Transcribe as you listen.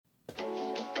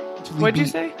actually What'd you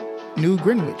beat say? New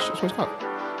Greenwich. That's what it's called.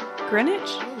 Greenwich?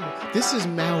 This is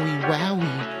Maui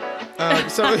Wowie.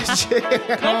 So it's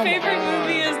My favorite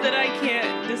movie is that I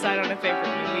can't decide on a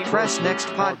favorite movie. Press Next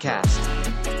Podcast.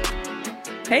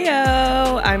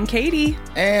 Heyo, I'm Katie.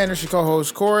 And it's your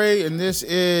co-host Corey, and this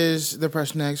is the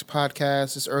Press Next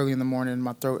Podcast. It's early in the morning.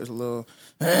 My throat is a little,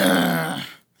 but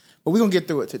we're gonna get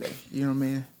through it today. You know what I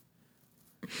mean?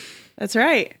 That's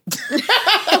right.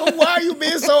 Why are you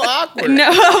being so awkward? No,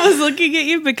 I was looking at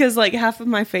you because like half of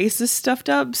my face is stuffed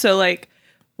up, so like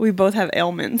we both have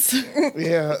ailments.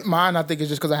 Yeah, mine I think is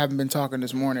just because I haven't been talking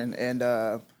this morning, and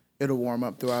it'll warm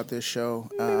up throughout this show.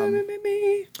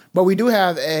 But we do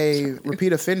have a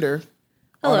repeat offender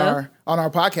on our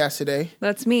podcast today.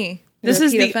 That's me. This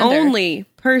is the Repeat offender. only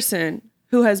person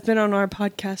who has been on our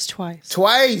podcast twice.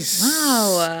 Twice.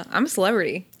 Wow, I'm a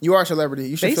celebrity. You are a celebrity.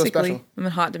 You should Basically. feel special. I'm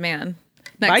in hot demand.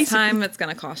 Next Basically. time, it's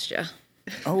gonna cost you.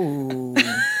 Oh.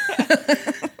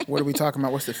 What are we talking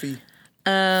about? What's the fee?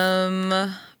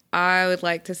 I would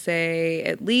like to say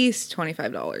at least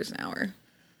 $25 an hour.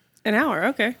 An hour,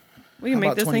 okay. We can How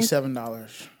make about this thing.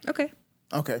 $27? Okay.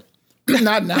 Okay.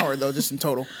 Not an hour though, just in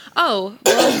total. Oh,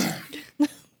 well,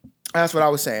 That's what I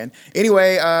was saying.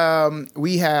 Anyway,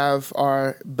 we have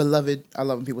our beloved, I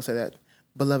love when people say that,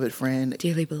 beloved friend,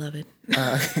 dearly beloved.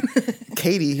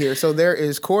 Katie here. So there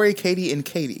is Corey, Katie, and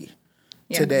Katie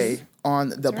Yes. today on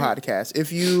the podcast.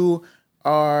 If you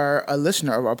are a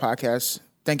listener of our podcast,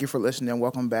 thank you for listening.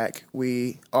 Welcome back.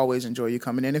 We always enjoy you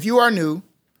coming in. If you are new,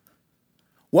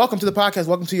 welcome to the podcast.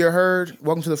 Welcome to your herd.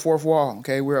 Welcome to the fourth wall.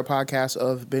 Okay, we're a podcast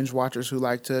of binge watchers who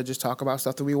like to just talk about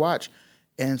stuff that we watch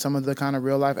and some of the kind of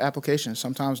real life applications.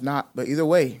 Sometimes not, but either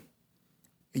way,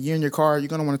 you're in your car, you're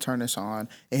gonna want to turn this on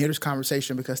and hear this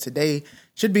conversation because today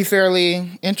should be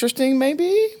fairly interesting.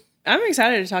 Maybe. I'm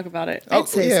excited to talk about it. I'd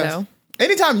say so.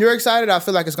 Anytime you're excited, I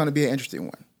feel like it's going to be an interesting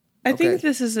one. I Okay. think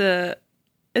this is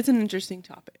it's an interesting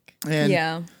topic. And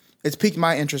Yeah. it's piqued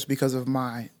my interest because of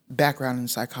my background in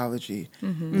psychology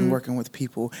and working with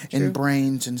people and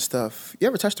brains and stuff. You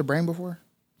ever touched a brain before?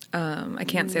 I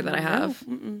can't say that I have.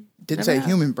 Didn't say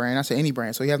human brain. I said any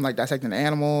brain. So you haven't like dissected an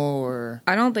animal or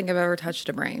I don't think I've ever touched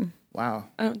a brain. wow.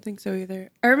 I don't think so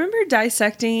either. I remember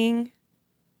dissecting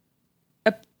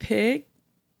a pig.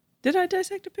 Did I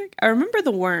dissect a pig? I remember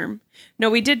the worm. No,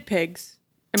 we did pigs,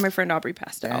 and my friend Aubrey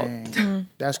passed out. Dang.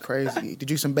 That's crazy. Did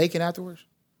you eat some bacon afterwards?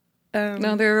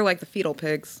 No, they're like the fetal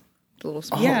pigs. The little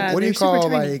small. Yeah, What do you they're super call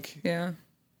tiny. like Yeah.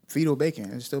 fetal bacon?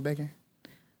 Is it still bacon?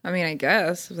 I mean, I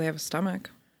guess if they have a stomach.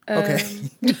 Okay.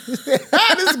 This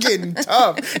is getting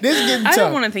tough. This is getting I tough.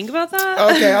 don't want to think about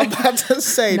that. Okay, I'm about to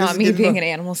say this Not is me getting being tough. an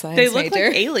animal science They look major.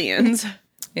 like aliens.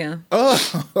 Yeah.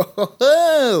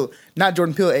 Oh, not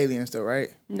Jordan Peele aliens though, right?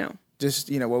 No.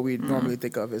 Just, what we normally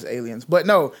think of as aliens. But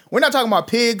no, we're not talking about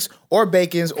pigs or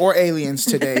bacons or aliens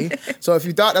today. So if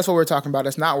you thought that's what we're talking about,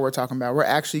 that's not what we're talking about. We're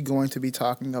actually going to be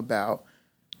talking about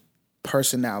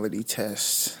personality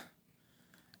tests.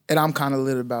 And I'm kind of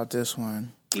lit about this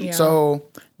one. Yeah. So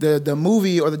the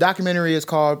movie or the documentary is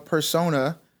called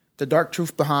Persona, The Dark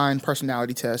Truth Behind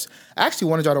Personality Tests. I actually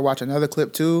wanted y'all to watch another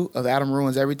clip too of Adam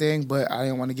Ruins Everything, but I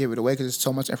didn't want to give it away because it's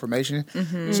so much information.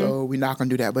 So we're not going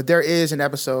to do that. But there is an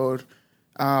episode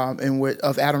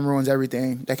of Adam Ruins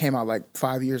Everything that came out like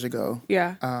 5 years ago.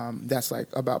 Yeah. That's like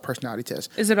about personality tests.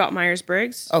 Is it about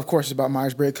Myers-Briggs? Of course, it's about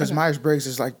Myers-Briggs because Myers-Briggs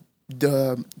is like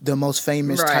the most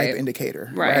famous type Right.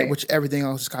 indicator, Right. Which everything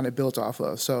else is kind of built off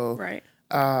of. So Right.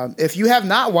 if you have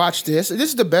not watched this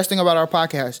is the best thing about our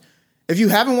podcast. If you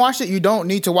haven't watched it, you don't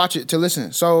need to watch it to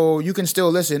listen. So you can still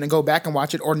listen and go back and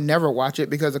watch it or never watch it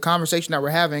because the conversation that we're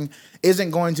having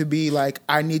isn't going to be like,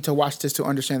 I need to watch this to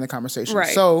understand the conversation.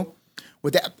 Right. So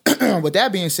with that with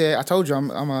that being said, I told you I'm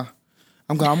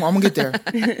gonna get there.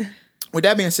 With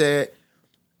that being said,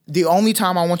 the only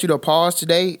time I want you to pause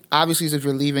today, obviously, is if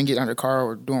you're leaving, getting out of the car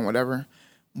or doing whatever.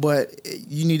 But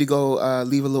you need to go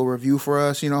leave a little review for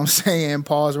us. You know what I'm saying?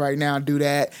 Pause right now. Do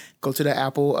that. Go to the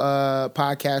Apple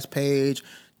podcast page.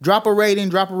 Drop a rating.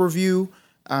 Drop a review.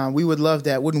 We would love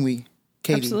that, wouldn't we,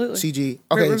 Katie? Absolutely. CG. Rate,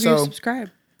 Okay, review, so subscribe.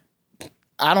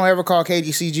 I don't ever call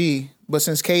Katie CG, but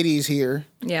since Katie's here,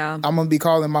 Yeah. I'm going to be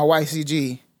calling my wife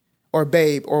CG or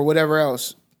babe or whatever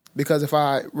else. Because if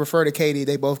I refer to Katie,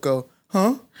 they both go,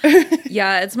 huh?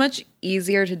 Yeah, it's much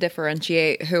easier to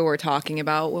differentiate who we're talking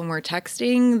about when we're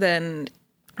texting than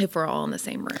if we're all in the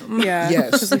same room. Yeah.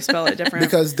 Yes. Because we spell it different.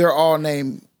 Because they're all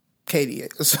named Katie.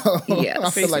 So Yes, I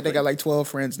feel like they basically. got like 12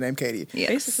 friends named Katie. Yes.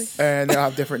 Basically. And they all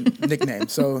have different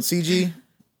nicknames. So CG,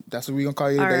 that's what we're going to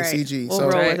call you All today, right. CG. We'll so,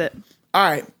 roll Right. with it. all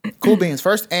right, cool beans.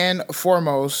 First and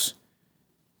foremost,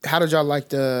 how did y'all like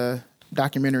the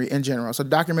documentary in general? So the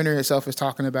documentary itself is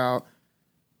talking about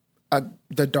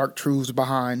the dark truths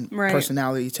behind Right.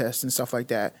 personality tests and stuff like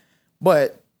that.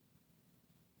 But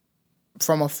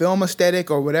from a film aesthetic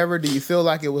or whatever, do you feel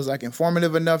like it was like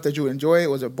informative enough that you would enjoy it?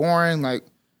 Was it boring? Like,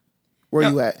 where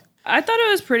you at? I thought it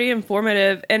was pretty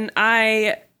informative, and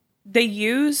they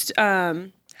used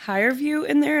Higher View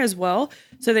in there as well.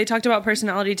 So they talked about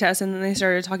personality tests, and then they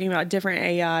started talking about different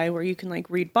AI where you can like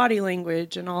read body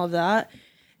language and all of that.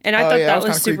 And I thought yeah, that that was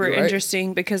was kinda super creepy, right?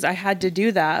 interesting because I had to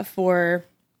do that for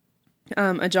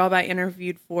a job I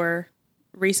interviewed for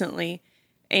recently,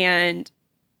 and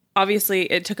obviously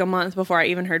it took a month before I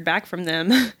even heard back from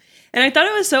them. And I thought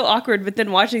it was so awkward, but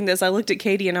then watching this, I looked at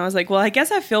Katie and I was like, well, I guess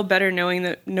I feel better knowing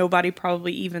that nobody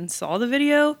probably even saw the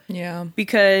video Yeah.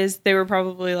 because they were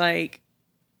probably like,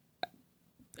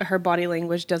 her body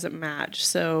language doesn't match,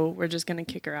 so we're just going to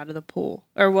kick her out of the pool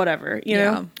or whatever, you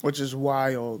know? Which is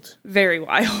wild. Very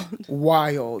wild.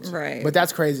 Wild. Right. But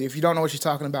that's crazy. If you don't know what she's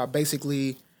talking about,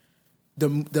 basically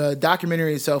the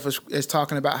documentary itself is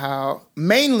talking about how,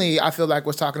 mainly I feel like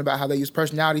was talking about how they use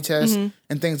personality tests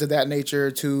and things of that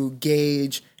nature to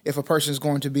gauge if a person is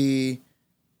going to be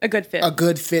A good fit. a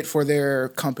good fit for their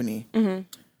company.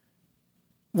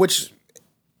 Which,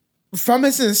 from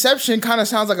its inception, kind of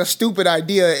sounds like a stupid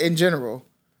idea in general.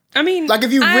 I mean, Like,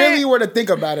 if you really were to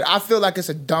think about it, I feel like it's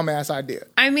a dumbass idea.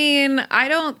 I mean, I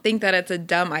don't think that it's a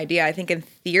dumb idea. I think in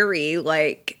theory,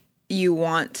 like, you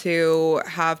want to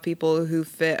have people who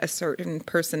fit a certain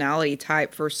personality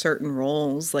type for certain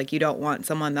roles. Like, you don't want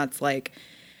someone that's like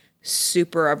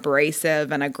super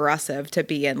abrasive and aggressive to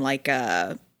be in like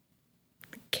a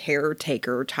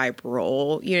caretaker type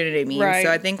role. You know what I mean? Right.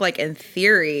 So I think like in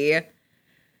theory,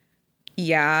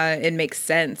 yeah, it makes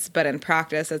sense. But in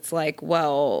practice, it's like,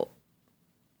 well,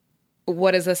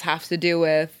 what does this have to do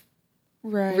with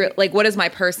right. like what is my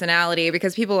personality?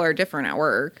 Because people are different at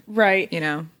work, Right. you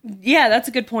know? Yeah, that's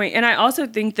a good point. And I also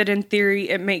think that in theory,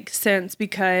 it makes sense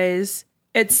because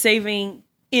it's saving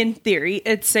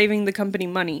the company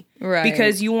money. Right.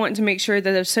 Because you want to make sure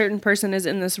that a certain person is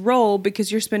in this role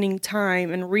because you're spending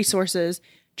time and resources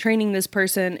training this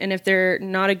person. And if they're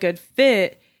not a good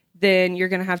fit, then you're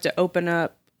going to have to open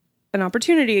up an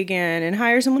opportunity again and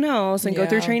hire someone else and go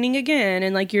through Yeah. training again.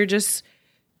 And like, you're just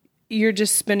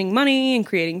spending money and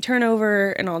creating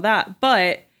turnover and all that.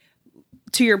 But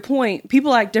to your point,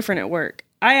 people act different at work.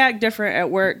 I act different at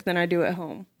work than I do at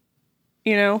home,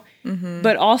 you know?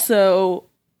 But also,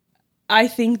 I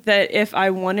think that if I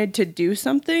wanted to do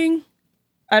something,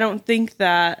 I don't think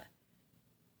that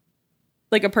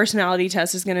like a personality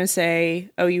test is going to say,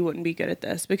 oh, you wouldn't be good at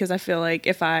this, because I feel like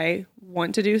if I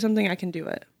want to do something, I can do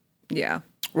it. Yeah.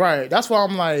 Right. That's why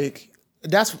I'm like,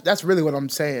 that's really what I'm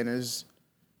saying is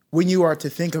when you are to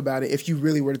think about it, if you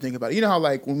really were to think about it, you know how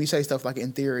like when we say stuff like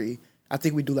in theory, I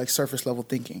think we do like surface level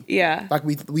thinking. Yeah. Like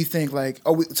we think like,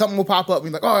 oh, something will pop up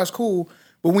and we're like, oh, that's cool.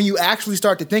 But when you actually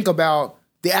start to think about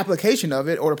the application of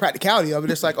it or the practicality of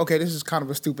it, it's like, okay, this is kind of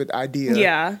a stupid idea.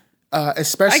 Yeah. I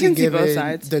Especially can see both given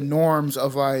sides. the norms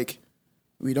of like,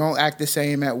 we don't act the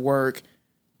same at work.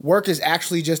 Work is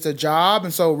actually just a job.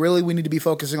 And so really we need to be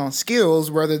focusing on skills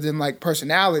rather than like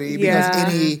personality, because Yeah.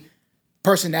 any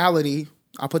personality,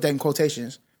 I'll put that in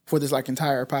quotations for this like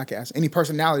entire podcast, any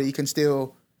personality can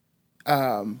still,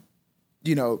 have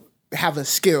a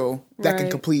skill that can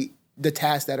Right. complete the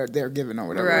tasks that they're given or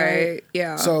whatever. Right.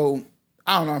 Yeah. So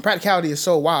I don't know. Practicality is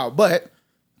so wild, but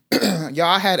y'all,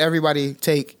 I had everybody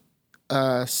take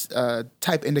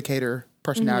type indicator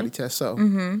personality test.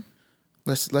 So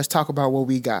let's talk about what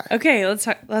we got. Okay, let's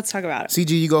talk about it. CG,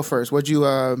 you go first. What you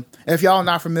if y'all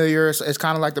not familiar, it's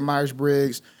kind of like the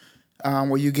Myers-Briggs,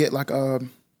 where you get like a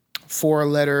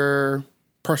 4-letter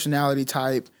personality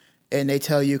type, and they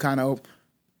tell you kind of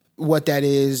what that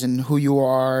is and who you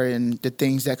are and the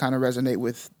things that kind of resonate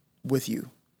with you.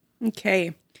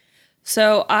 Okay.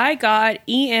 So I got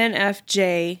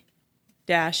ENFJ-T.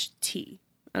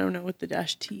 I don't know what the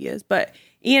 -T is, but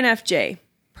ENFJ,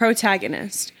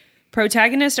 protagonist.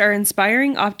 Protagonists are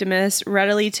inspiring optimists,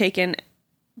 readily taking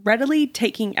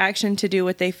action to do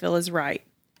what they feel is right.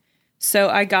 So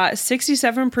I got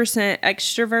 67%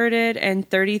 extroverted and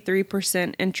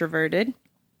 33% introverted.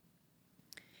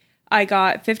 I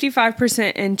got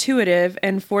 55% intuitive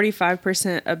and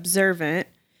 45% observant.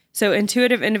 So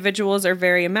intuitive individuals are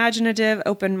very imaginative,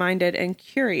 open-minded, and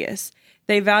curious.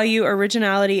 They value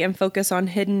originality and focus on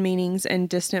hidden meanings and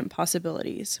distant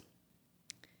possibilities.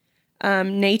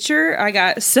 Nature, I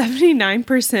got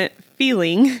 79%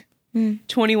 feeling,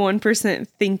 21%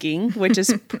 thinking, which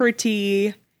is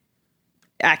pretty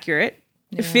accurate.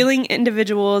 Yeah. Feeling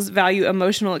individuals value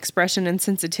emotional expression and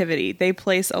sensitivity. They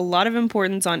place a lot of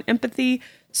importance on empathy,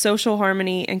 social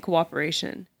harmony, and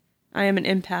cooperation. I am an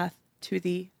empath. to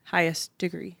the highest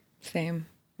degree. Same.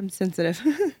 I'm sensitive.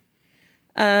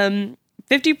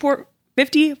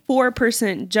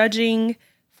 54% judging,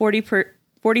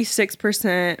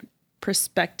 46%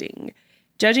 prospecting.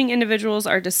 Judging individuals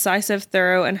are decisive,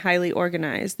 thorough, and highly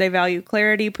organized. They value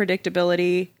clarity,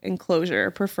 predictability, and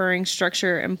closure, preferring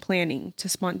structure and planning to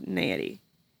spontaneity.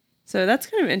 So that's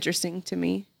kind of interesting to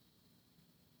me.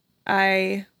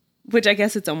 Which I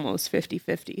guess it's almost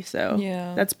 50-50. So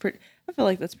Yeah. I feel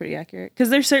like that's pretty accurate. Because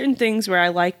there's certain things where I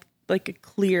like a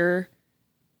clear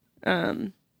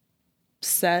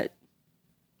set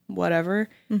whatever.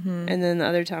 And then the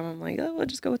other time I'm like, oh, we'll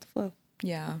just go with the flow.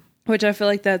 Yeah. Which I feel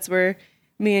like that's where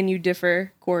me and you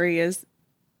differ, Corey, is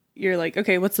you're like,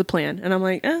 okay, what's the plan? And I'm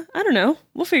like, I don't know.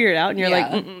 We'll figure it out. And you're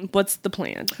Yeah. like, what's the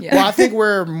plan? Yeah. Well, I think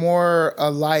we're more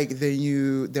alike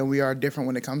than we are different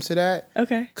when it comes to that.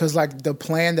 Okay. Because like the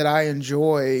plan that I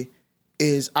enjoy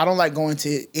is I don't like going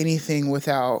to anything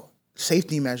without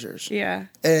safety measures. Yeah.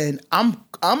 And I'm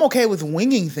okay with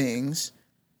winging things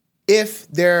if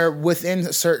they're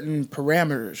within certain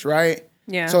parameters, right?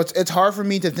 Yeah. So it's hard for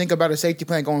me to think about a safety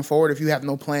plan going forward if you have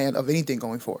no plan of anything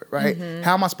going forward, right?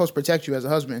 How am I supposed to protect you as a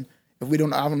husband if I don't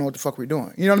know what the fuck we're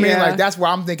doing? You know what I mean? Yeah. Like that's where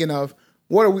I'm thinking of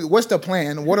what's the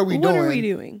plan? What are we doing? What are we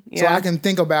doing? So Yeah. I can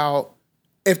think about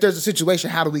if there's a situation,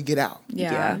 how do we get out?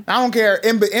 Yeah. I don't care.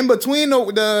 In between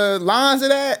the lines of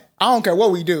that, I don't care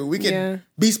what we do. We can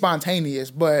be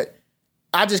spontaneous, but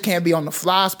I just can't be on the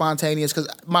fly spontaneous because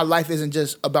my life isn't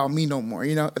just about me no more,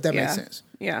 you know, if that makes sense.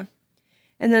 Yeah.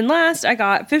 And then last, I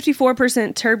got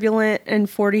 54% turbulent and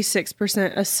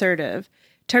 46% assertive.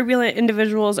 Turbulent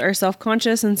individuals are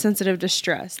self-conscious and sensitive to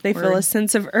stress. They feel a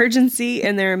sense of urgency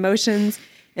in their emotions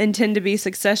and tend to be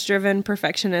success-driven,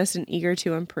 perfectionist, and eager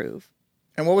to improve.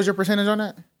 And what was your percentage on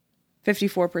that?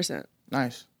 54%.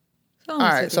 Nice. So All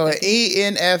right, so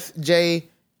ENFJT,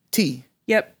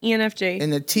 Yep, ENFJ.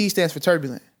 and the T stands for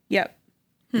turbulent. Yep.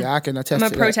 Yeah, I can attest I'm a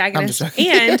to that. I'm protagonist. just joking.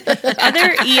 And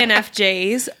other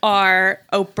ENFJs are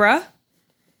Oprah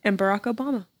and Barack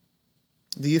Obama.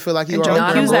 Do you feel like you are John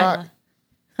Oprah and Cusack. Barack?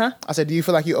 Huh? I said, do you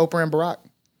feel like you Oprah and Barack?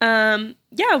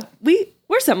 Yeah,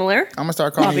 we're similar. I'm gonna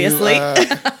start calling Obviously. you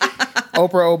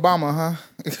Oprah Obama, huh?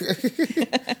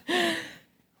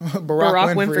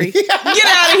 Barack Winfrey. Winfrey. Get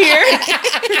out of here.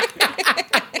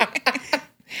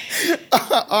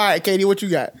 All right, Katie, what you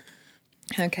got?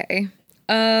 Okay.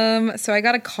 So I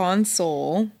got a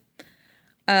console.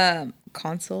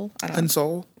 Console? I don't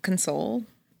know. Console.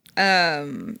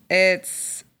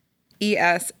 It's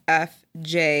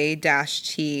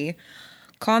ESFJ-T.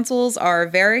 Consuls are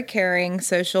very caring,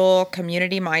 social,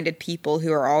 community-minded people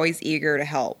who are always eager to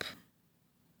help.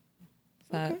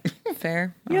 Is that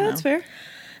fair? I Yeah, don't that's know. fair.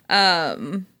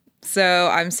 So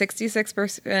I'm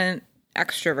 66%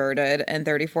 extroverted and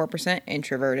 34%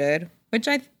 introverted, which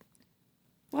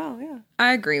Wow, yeah.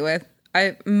 I agree with.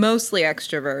 I'm mostly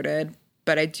extroverted,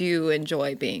 but I do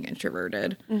enjoy being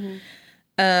introverted.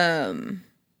 I'm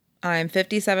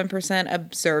 57%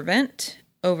 observant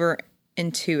over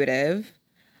intuitive.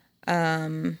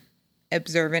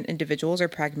 Observant individuals are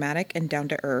pragmatic and down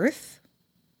to earth.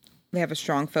 They have a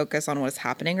strong focus on what's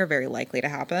happening or very likely to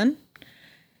happen.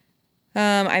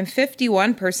 I'm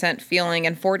 51% feeling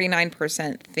and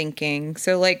 49% thinking.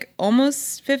 So like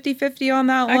almost 50-50 on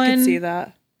that one. I could see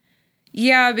that.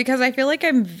 Yeah, because I feel like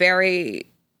I'm a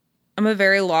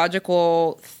very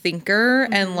logical thinker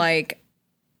and like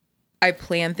I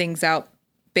plan things out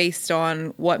based on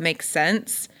what makes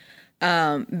sense.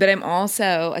 But I'm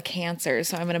also a Cancer,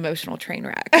 so I'm an emotional train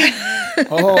wreck.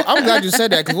 Oh, I'm glad you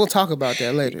said that because we'll talk about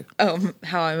that later. Oh,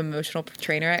 how I'm an emotional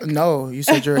train wreck? No, you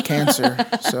said you're a Cancer,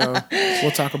 so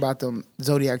we'll talk about the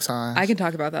zodiac signs. I can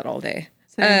talk about that all day.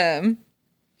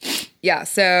 Yeah,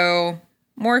 so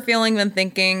more feeling than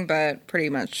thinking, but pretty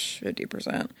much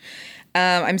 50%.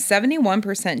 I'm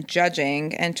 71%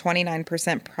 judging and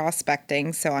 29%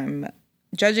 prospecting. So I'm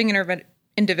judging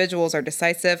individuals are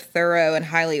decisive, thorough, and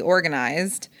highly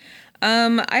organized.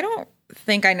 I don't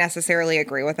think I necessarily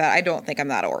agree with that. I don't think I'm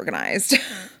that organized.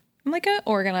 I'm like an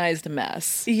organized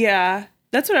mess. Yeah.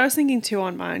 That's what I was thinking too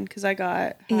on mine because I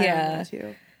got high on Yeah. that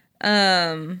too.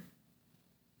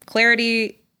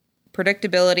 Clarity,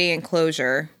 predictability, and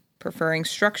closure. Preferring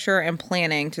structure and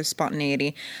planning to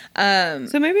spontaneity. So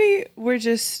maybe we're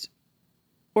just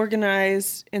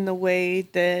organized in the way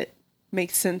that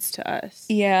makes sense to us.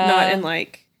 Yeah. Not in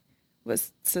like what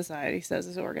society says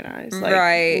is organized. Like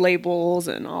Right. labels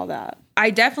and all that.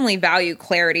 I definitely value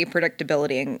clarity,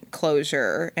 predictability, and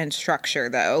closure and structure,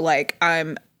 though. Like,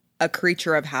 I'm a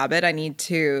creature of habit. I need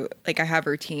to, like, I have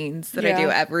routines that I do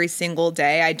Yeah. every single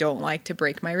day. I don't like to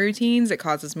break my routines. It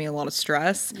causes me a lot of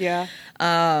stress. Yeah.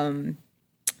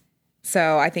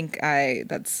 So I think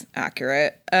that's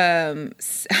accurate. I'm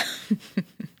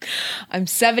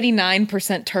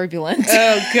 79% turbulent,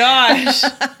 Oh gosh.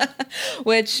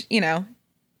 which, you know,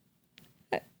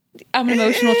 I'm an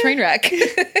emotional train wreck.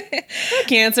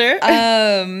 Cancer.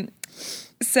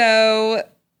 So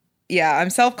yeah, I'm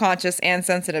self-conscious and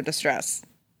sensitive to stress.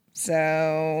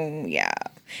 So yeah.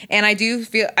 And I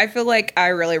feel like I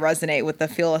really resonate with the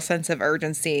feel a sense of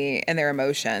urgency in their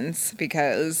emotions,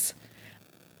 because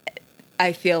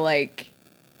I feel like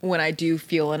when I do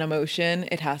feel an emotion,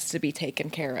 it has to be taken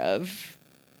care of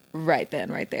right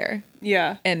then, right there.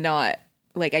 Yeah. And not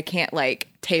like, I can't like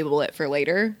table it for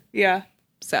later. Yeah.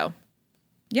 So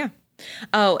yeah.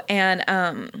 Oh, and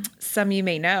some you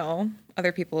may know,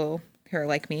 other people who are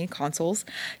like me, consoles,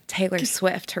 Taylor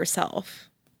Swift herself.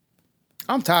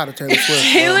 I'm tired of Taylor Swift.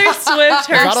 Taylor bro. Swift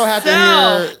herself. I don't have to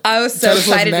hear I was so Taylor Swift's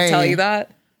excited to tell name you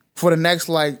that. for the next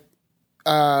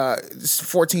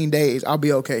 14 days. I'll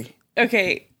be okay.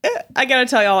 Okay, I gotta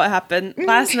tell y'all what happened.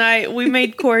 Last night, we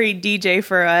made Corey DJ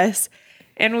for us,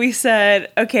 and we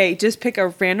said, okay, just pick a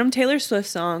random Taylor Swift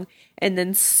song and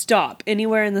then stop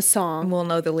anywhere in the song, We'll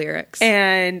know the lyrics.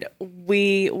 and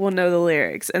we will know the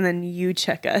lyrics, and then you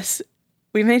check us.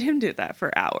 We made him do that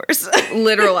for hours.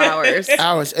 Literal hours.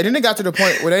 Hours. And then it got to the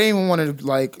point where they didn't even want to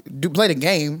like play the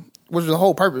game, which was the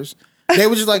whole purpose. They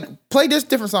were just like, play this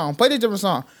different song, play this different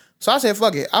song. So I said,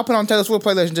 fuck it. I'll put on Taylor Swift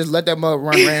playlist and just let that mug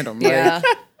run random. Like, Yeah.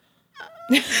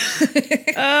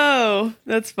 Oh,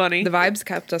 that's funny. The vibes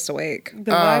kept us awake.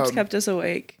 The vibes kept us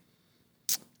awake.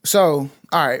 So,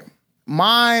 all right.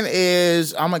 Mine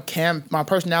is my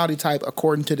personality type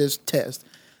according to this test.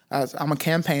 I'm a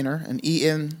campaigner, an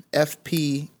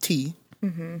ENFPT.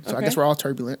 So I guess we're all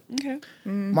turbulent. Okay.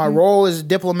 My role is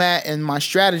diplomat, and my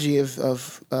strategy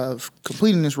of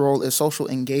completing this role is social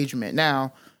engagement.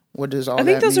 Now, what does all that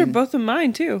mean? I think those are both of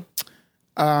mine too.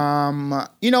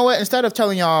 You know what? Instead of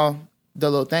telling y'all the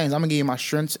little things, I'm gonna give you my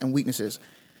strengths and weaknesses,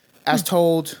 as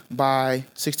told by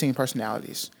 16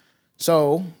 personalities.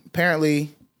 So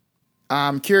apparently,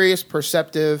 I'm curious,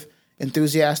 perceptive,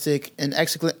 enthusiastic, an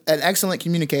excellent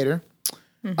communicator,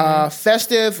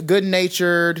 festive,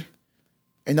 good-natured,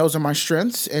 and those are my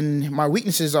strengths. And my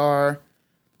weaknesses are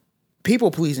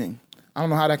people pleasing. I don't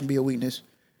know how that can be a weakness.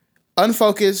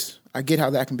 Unfocused. I get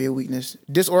how that can be a weakness.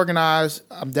 Disorganized.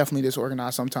 I'm definitely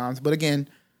disorganized sometimes. But again,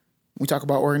 we talk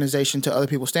about organization to other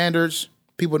people's standards.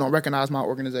 People don't recognize my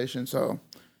organization, so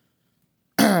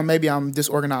maybe I'm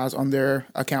disorganized on their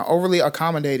account. Overly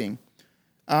accommodating.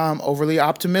 Overly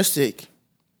optimistic.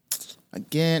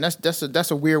 Again,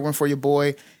 that's a weird one for your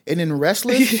boy. And then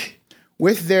restless.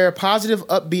 With their positive,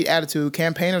 upbeat attitude,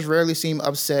 campaigners rarely seem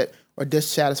upset or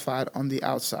dissatisfied on the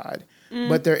outside.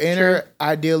 But their inner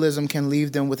idealism can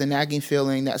leave them with a nagging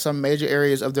feeling that some major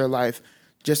areas of their life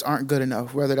just aren't good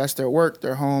enough, whether that's their work,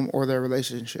 their home, or their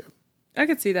relationship. I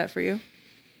could see that for you.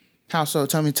 How so?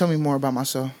 Tell me more about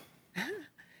myself.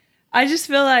 I just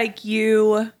feel like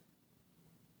you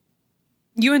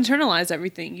internalize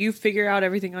everything. You figure out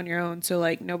everything on your own. So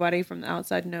like nobody from the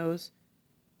outside knows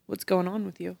what's going on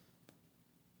with you.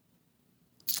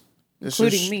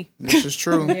 Including me. This is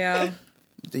true. Yeah.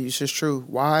 This is true.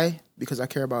 Why? Because I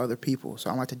care about other people. So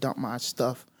I like to dump my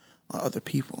stuff on other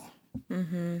people.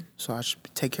 So I should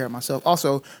take care of myself.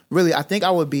 Also, really, I think I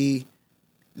would be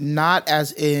not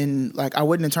as in, like, I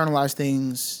wouldn't internalize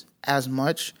things as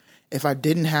much if I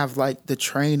didn't have, like, the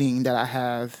training that I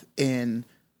have in,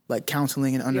 like,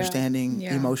 counseling and understanding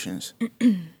Yeah. emotions.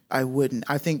 I wouldn't.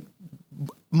 I think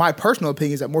my personal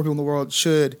opinion is that more people in the world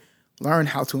should learn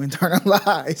how to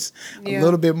internalize a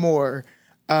little bit more.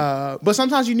 But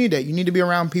sometimes you need that. You need to be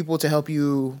around people to help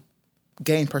you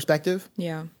gain perspective.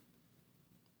 Yeah.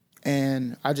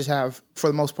 And I just have, for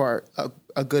the most part,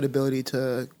 a good ability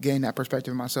to gain that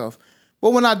perspective myself.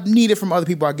 But when I need it from other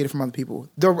people, I get it from other people.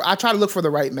 I try to look for the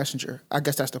right messenger. I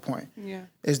guess that's the point. Yeah.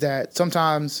 Is that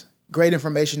sometimes great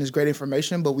information is great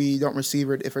information, but we don't receive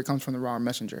it if it comes from the wrong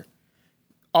messenger.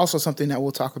 Also something that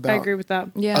we'll talk about I agree with that.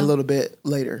 Yeah. a little bit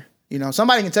later. You know,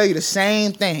 somebody can tell you the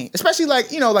same thing, especially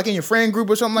like, you know, like in your friend group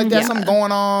or something like that, Yeah. something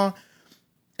going on.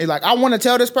 And like, I want to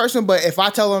tell this person, but if I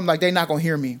tell them, like, they're not going to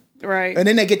hear me. Right. And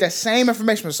then they get that same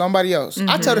information from somebody else.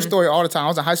 I tell the story all the time. I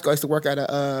was in high school. I used to work at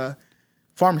a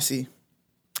pharmacy.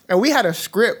 And we had a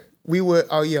script. We would,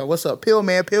 oh, yeah, what's up? Pill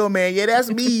man. Yeah, that's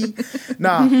me.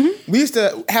 Nah, we used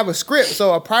to have a script.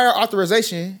 So a prior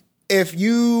authorization, if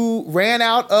you ran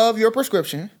out of your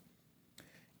prescription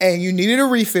and you needed a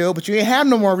refill, but you didn't have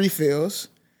no more refills,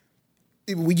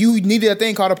 you needed a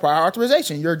thing called a prior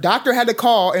authorization. Your doctor had to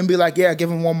call and be like, yeah, give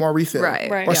him one more refill.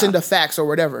 Right. Or send a fax or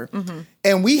whatever.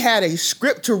 And we had a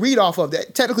script to read off of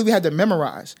that. Technically, we had to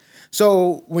memorize.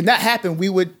 So when that happened, we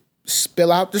would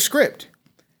spill out the script.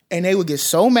 And they would get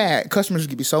so mad. Customers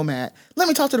would be so mad. Let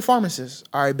me talk to the pharmacist.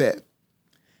 All right, bet.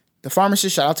 The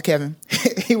pharmacist, shout out to Kevin,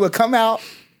 he would come out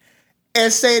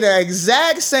and say the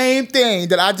exact same thing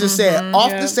that I just said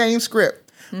off the same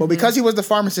script. But because he was the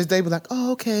pharmacist, they were like,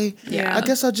 oh, okay. Yeah. I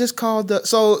guess I'll just call the...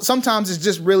 So sometimes it's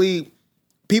just really...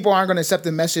 People aren't going to accept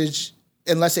the message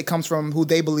unless it comes from who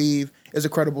they believe is a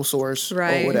credible source or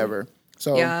whatever.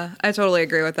 So Yeah, I totally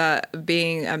agree with that.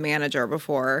 Being a manager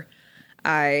before,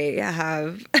 I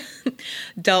have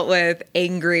dealt with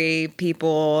angry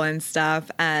people and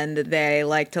stuff, and they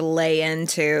like to lay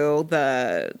into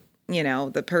the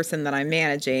person that I'm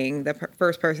managing, the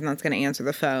first person that's going to answer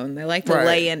the phone. They like to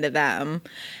lay into them,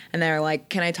 and they're like,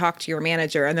 can I talk to your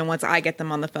manager? And then once I get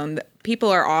them on the phone, people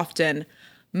are often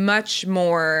much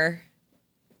more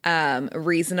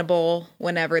reasonable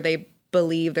whenever they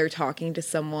believe they're talking to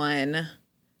someone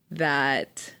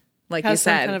that, like Has you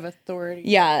said, some kind of authority.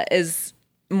 is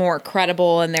more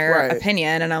credible in their Right.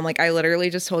 opinion. And I'm like, I literally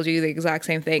just told you the exact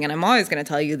same thing. And I'm always going to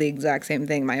tell you the exact same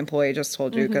thing my employee just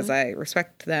told you because I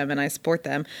respect them and I support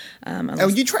them.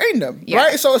 and you train them,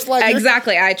 right? So it's like...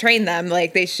 Exactly. I train them.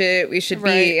 Like we should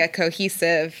be Right. a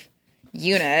cohesive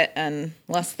unit, and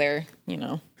unless they're,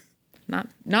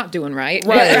 not doing right.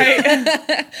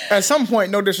 Right. At some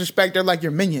point, no disrespect, they're like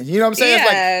your minions. You know what I'm saying?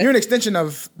 It's Yeah. like you're an extension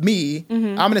of me.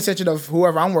 I'm an extension of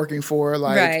whoever I'm working for.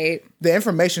 Like Right. the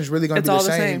information is really going to It's be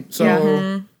the all the same. same. So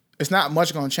Yeah. it's not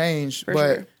much going to change. But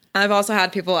sure. I've also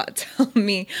had people tell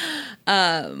me,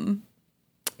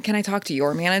 can I talk to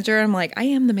your manager? I'm like, I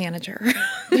am the manager.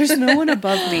 There's no one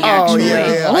above me, oh actually.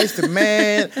 yeah, I used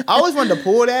to I always wanted to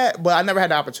pull that, but I never had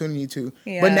the opportunity to.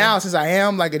 Yeah. But now since I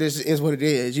am, like it is what it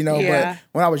is, Yeah. But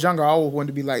when I was younger, I always wanted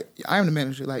to be like, I am the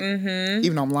manager. Like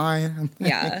even though I'm lying.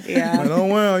 Yeah. Yeah. Like, oh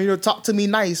well, talk to me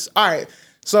nice. All right.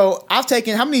 So I've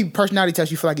taken, how many personality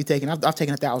tests you feel like you've taken? I've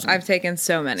taken 1,000. I've taken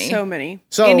so many. So many.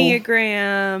 So-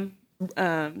 Enneagram,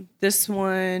 this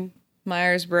one.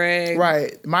 Myers-Briggs.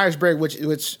 Right. Myers-Briggs,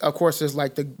 which of course is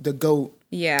like the GOAT,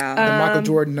 Yeah. the Michael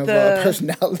Jordan of the-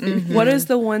 personality. What is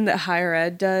the one that higher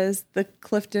ed does? The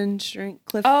Clifton Strength.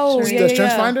 The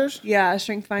Strength Finders? Yeah,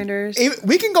 Strength Finders.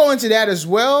 We can go into that as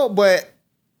well, but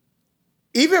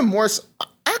even more,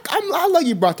 I love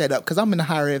you brought that up because I'm in the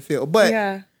higher ed field. But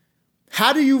yeah.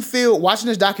 how do you feel watching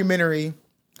this documentary?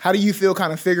 How do you feel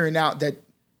kind of figuring out that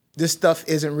this stuff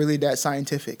isn't really that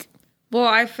scientific? Well,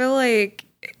 I feel like,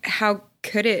 how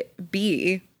could it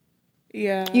be?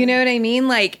 Yeah. You know what I mean?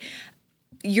 Like,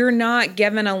 you're not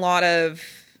given a lot of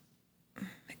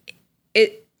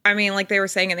it. I mean, like they were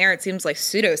saying in there, it seems like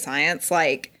pseudoscience,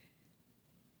 like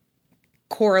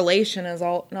correlation is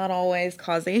not always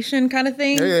causation kind of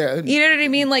thing. Yeah. You know what I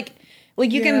mean? Like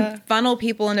you Yeah. can funnel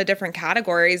people into different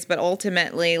categories, but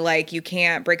ultimately, like, you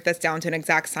can't break this down to an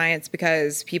exact science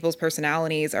because people's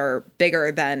personalities are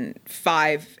bigger than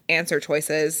 5 answer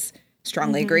choices.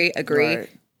 Strongly agree, Right.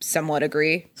 somewhat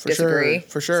agree, For disagree, sure,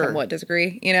 for sure. somewhat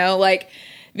disagree.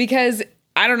 Because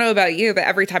I don't know about you, but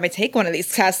every time I take one of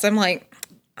these tests, I'm like,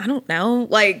 I don't know.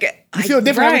 Like, You feel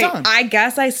different every right. time. I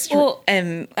guess I Well-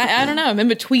 am. I don't know. I'm in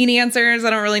between answers. I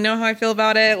don't really know how I feel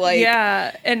about it. Like,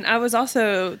 Yeah, and I was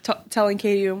also telling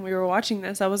Katie when we were watching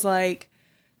this, I was like,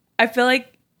 I feel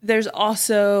like there's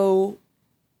also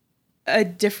a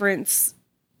difference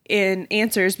in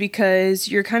answers because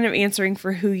you're kind of answering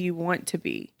for who you want to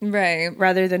be right.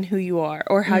 rather than who you are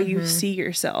or how you see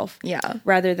yourself Yeah.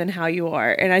 rather than how you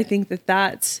are. And I think that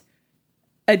that's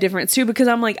a difference too because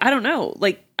I'm like, I don't know.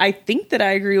 Like, I think that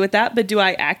I agree with that, but do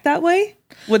I act that way?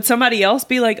 Would somebody else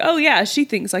be like, oh yeah, she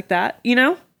thinks like that, you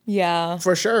know? Yeah.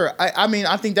 For sure. I mean,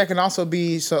 I think that can also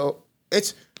be, so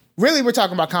it's really, we're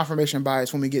talking about confirmation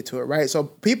bias when we get to it, right? So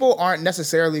people aren't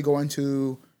necessarily going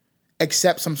to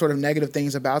accept some sort of negative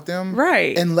things about them.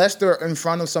 Right. Unless they're in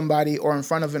front of somebody or in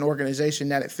front of an organization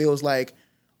that it feels like,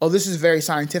 oh, this is very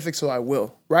scientific, so I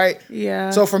will, right? Yeah.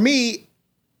 So for me,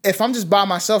 if I'm just by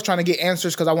myself trying to get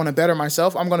answers because I want to better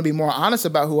myself, I'm going to be more honest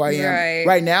about who I am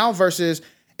right now versus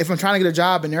if I'm trying to get a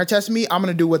job and they're testing me, I'm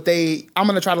going to do I'm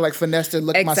going to try to like finesse to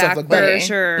look myself look better. For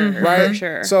sure. Right? For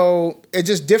sure. So it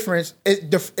just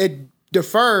it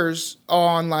differs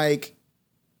on like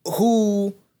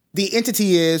who the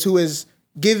entity is who is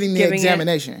giving the Giving it.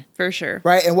 examination. For sure.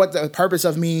 Right? And what the purpose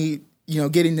of me,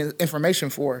 getting the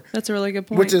information for. That's a really good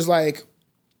point. Which is like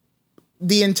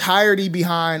the entirety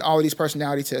behind all of these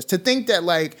personality tests. To think that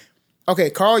like okay,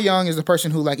 Carl Jung is the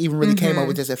person who like even really came up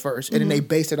with this at first, and then they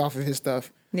based it off of his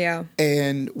stuff. Yeah.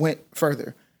 And went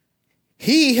further.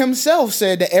 He himself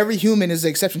said that every human is the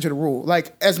exception to the rule.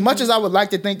 Like, as much as I would like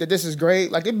to think that this is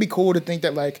great, like, it'd be cool to think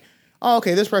that, like, oh,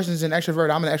 okay, this person's an extrovert,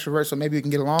 I'm an extrovert, so maybe we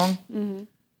can get along.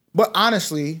 But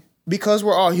honestly, because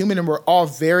we're all human and we're all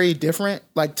very different,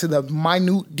 like, to the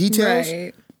minute details,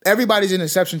 Right. everybody's an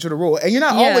exception to the rule. And you're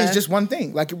not Yeah. always just one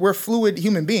thing. Like, we're fluid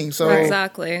human beings. So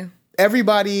Exactly.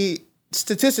 everybody,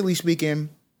 statistically speaking,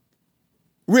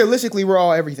 realistically, we're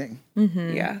all everything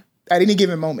Yeah. at any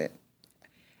given moment.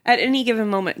 At any given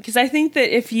moment. Because I think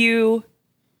that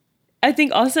I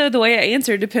think also the way I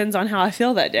answer depends on how I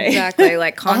feel that day. Exactly.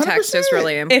 Like context is 100%.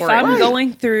 really If important. I'm Right.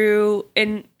 going through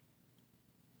in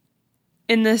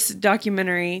this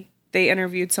documentary, they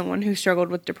interviewed someone who struggled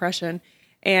with depression,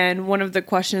 and one of the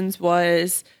questions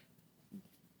was,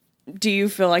 do you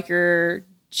feel like you're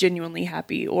genuinely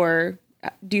happy, or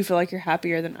do you feel like you're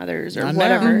happier than others, or I know.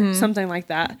 whatever, something like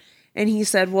that. And he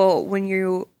said, well, when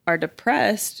you are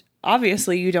depressed,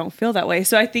 obviously you don't feel that way.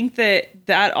 So I think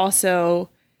that also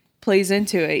plays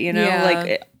into it, you know, Yeah.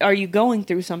 like, are you going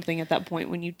through something at that point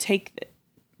when you take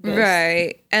this?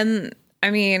 Right. And I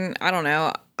mean, I don't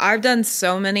know. I've done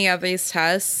so many of these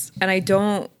tests, and I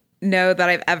don't know that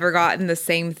I've ever gotten the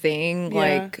same thing Yeah.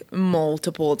 like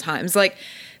multiple times. Like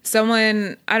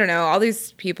someone, I don't know, all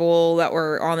these people that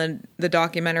were on the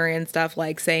documentary and stuff,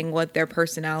 like saying what their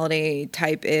personality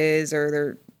type is or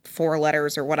their 4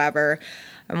 letters or whatever.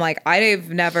 I'm like, I've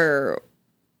never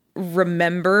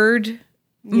remembered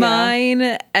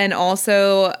mine. And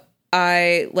also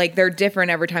I like, they're different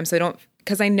every time. So I don't,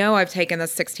 because I know I've taken the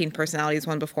 16 personalities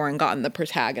one before and gotten the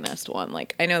protagonist one.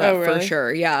 Like I know that Oh, really? for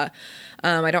sure. Yeah.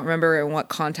 I don't remember in what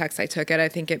context I took it. I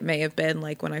think it may have been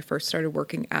like when I first started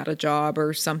working at a job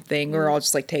or something, or all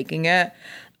just like taking it.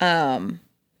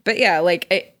 But yeah,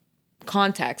 like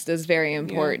context is very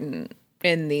important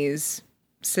in these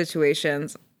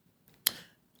situations.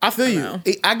 I feel you.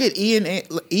 I get E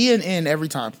and N every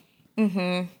time.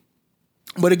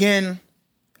 But again,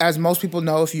 as most people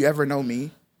know, if you ever know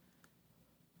me,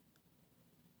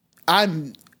 I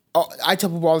tell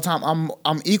people all the time,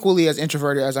 I'm equally as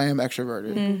introverted as I am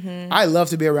extroverted. I love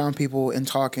to be around people and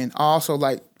talking. I also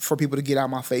like for people to get out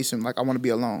my face and like I want to be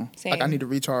alone. Like I Same. need to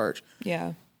recharge.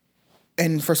 Yeah.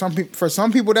 And for some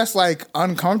people, that's like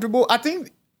uncomfortable. I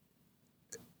think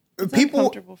It's people.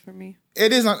 uncomfortable for me.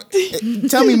 It is.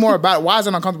 Tell me more about it. Why is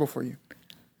it uncomfortable for you?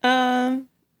 I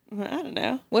don't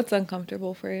know. What's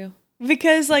uncomfortable for you?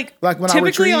 Because like Like when I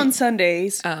typically retreat? on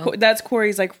Sundays, that's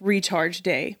Corey's like recharge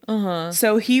day.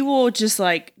 So he will just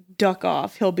like duck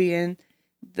off. He'll be in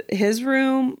his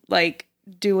room, like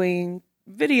doing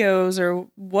videos or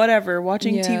whatever,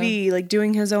 watching Yeah. TV, like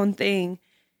doing his own thing.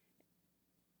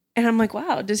 And I'm like,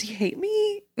 wow, does he hate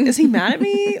me? Is he mad at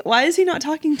me? Why is he not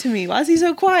talking to me? Why is he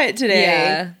so quiet today?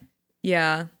 Yeah.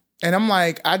 Yeah. And I'm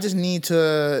like, I just need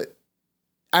to.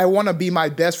 I want to be my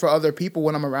best for other people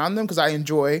when I'm around them because I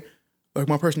enjoy, like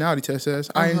my personality test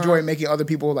says, I enjoy making other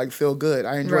people like feel good.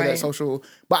 I enjoy that Right. social.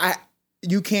 But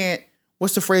you can't.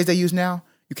 What's the phrase they use now?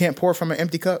 You can't pour from an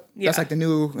empty cup. Yeah. That's like the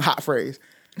new hot phrase.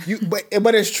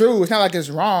 But it's true. It's not like it's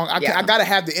wrong. I gotta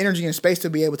have the energy and space to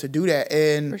be able to do that.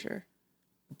 And For sure.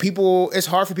 it's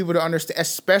hard for people to understand,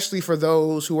 especially for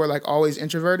those who are like always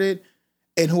introverted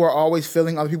and who are always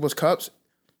filling other people's cups.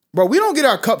 Bro, we don't get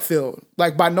our cup filled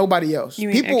like by nobody else. You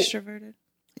mean people, extroverted?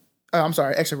 I'm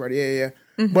sorry, extroverted.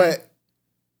 Yeah. But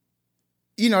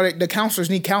you know, the counselors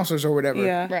need counselors or whatever.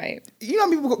 Yeah. Right. You know,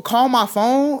 people call my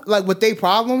phone like with their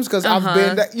problems because I've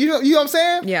been. You know what I'm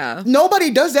saying? Yeah.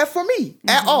 Nobody does that for me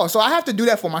at all. So I have to do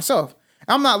that for myself.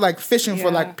 I'm not like fishing for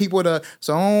Yeah. like people to.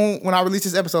 So when I release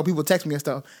this episode, people text me and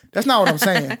stuff. That's not what I'm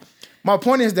saying. My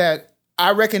point is that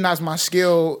I recognize my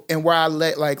skill and where I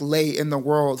lay in the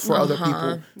world for other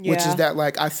people, which Yeah. is that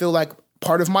like I feel like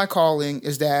part of my calling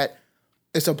is that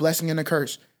it's a blessing and a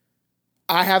curse.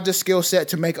 I have the skill set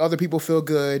to make other people feel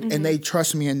good and they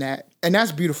trust me in that. And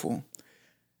that's beautiful.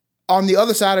 On the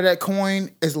other side of that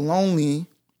coin is lonely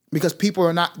because people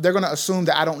they're going to assume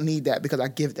that I don't need that because I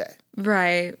give that.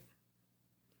 Right.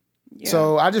 Yeah.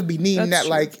 So I just be needing That's that. true.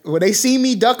 Like when they see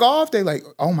me duck off, they like,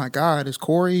 oh my God, is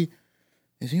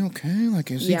he okay?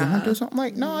 Like, is he going through something?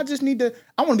 Like, no, I just need to,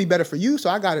 I want to be better for you. So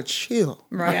I got to chill.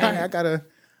 Right. I got to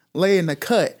lay in the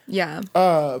cut. Yeah.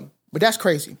 But that's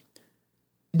crazy.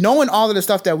 Knowing all of the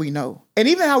stuff that we know, and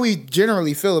even how we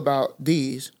generally feel about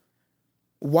these,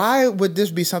 why would this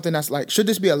be something that's like, should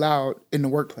this be allowed in the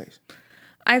workplace?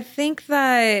 I think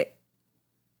that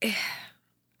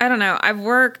I don't know. I've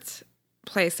worked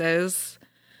places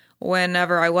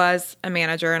whenever I was a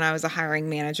manager and I was a hiring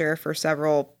manager for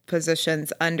several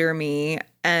positions under me.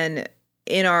 And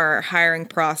in our hiring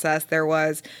process, there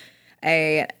was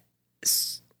the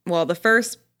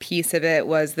first piece of it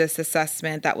was this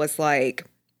assessment that was like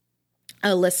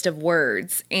a list of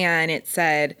words. And it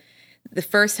said, the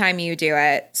first time you do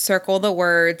it, circle the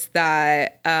words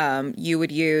that you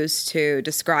would use to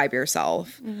describe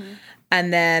yourself. Mm-hmm.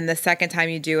 And then the second time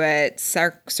you do it,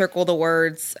 circle the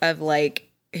words of like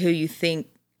how you think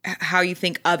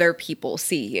other people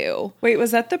see you. Wait,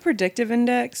 was that the predictive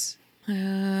index?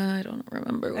 I don't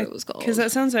remember what it was called. Because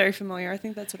that sounds very familiar. I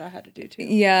think that's what I had to do too.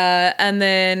 Yeah. And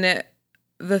then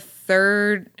the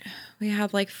third, we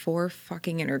had like 4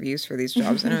 fucking interviews for these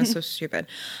jobs and it was so stupid.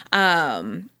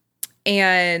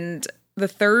 And the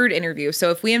third interview,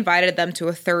 so if we invited them to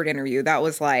a third interview, that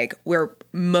was like, we're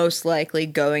most likely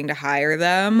going to hire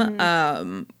them.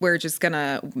 Mm-hmm. We're just going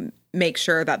to make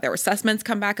sure that their assessments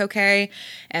come back okay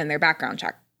and their background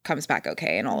check comes back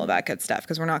okay and all of that good stuff.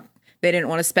 Because they didn't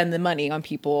want to spend the money on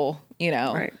people,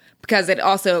 right. Because it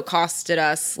also costed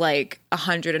us like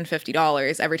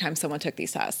 $150 every time someone took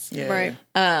these tests. Yeah. Right.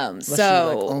 Unless you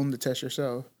like own the test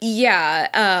yourself.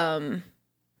 Yeah.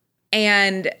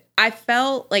 And I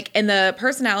felt like in the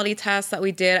personality test that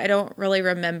we did, I don't really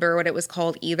remember what it was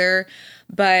called either,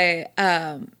 but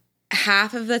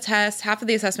half of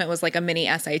the assessment was like a mini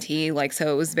SAT, like,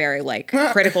 so it was very like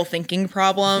critical thinking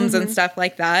problems and stuff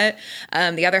like that.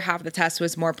 The other half of the test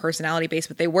was more personality based,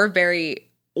 but they were very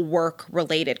work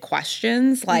related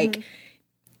questions, like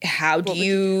how do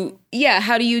you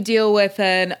deal with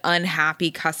an unhappy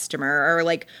customer, or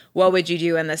like what would you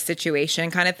do in this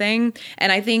situation kind of thing.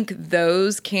 And I think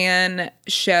those can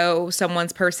show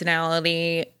someone's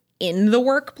personality in the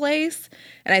workplace,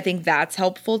 and I think that's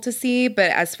helpful to see.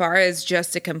 But as far as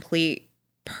just a complete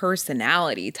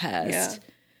personality test,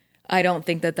 I don't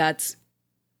think that that's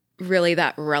really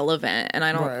that relevant, and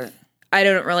I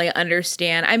don't really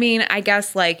understand. I mean, I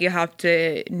guess like you have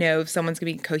to know if someone's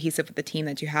going to be cohesive with the team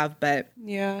that you have, but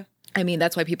yeah. I mean,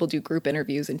 that's why people do group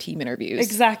interviews and team interviews.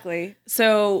 Exactly.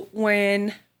 So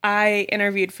when I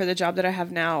interviewed for the job that I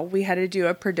have now, we had to do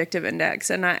a predictive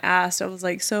index, and I was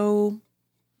like, so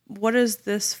what is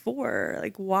this for?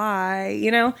 Like, why?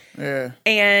 Yeah.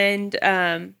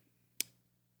 And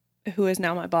who is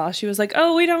now my boss, she was like,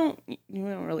 oh, we don't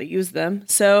really use them.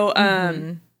 So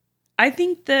I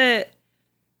think that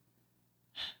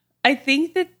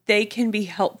they can be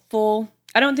helpful.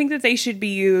 I don't think that they should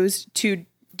be used to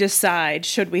decide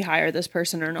should we hire this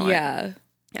person or not. Yeah.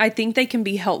 I think they can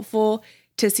be helpful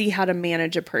to see how to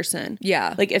manage a person.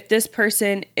 Yeah. Like if this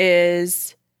person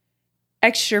is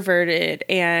extroverted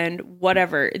and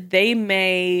whatever, they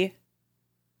may,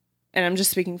 and I'm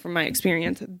just speaking from my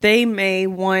experience, they may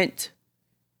want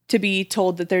to be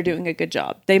told that they're doing a good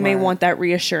job. They may want that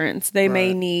reassurance. They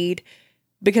may need,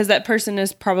 because that person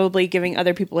is probably giving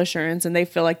other people assurance and they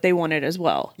feel like they want it as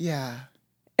well. Yeah.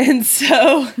 And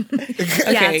so,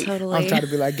 yeah, totally. I'm trying to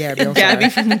be like Gabby. Gabby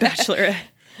from The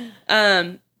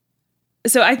Bachelorette.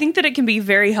 So I think that it can be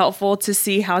very helpful to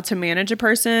see how to manage a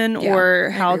person or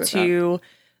how to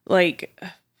like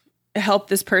help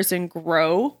this person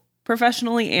grow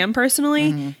professionally and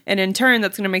personally. Mm-hmm. And in turn,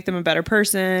 that's going to make them a better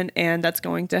person, and that's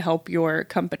going to help your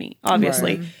company,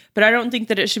 obviously. Right. But I don't think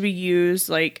that it should be used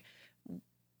like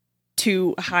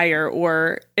to hire,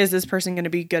 or is this person going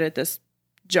to be good at this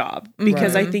job?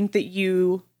 Because I think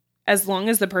that as long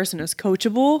as the person is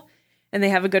coachable and they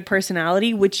have a good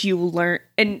personality, which you learn,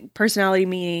 and personality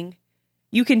meaning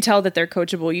you can tell that they're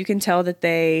coachable. You can tell that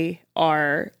they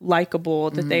are likable,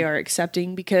 that they are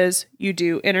accepting, because you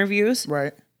do interviews.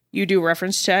 Right. You do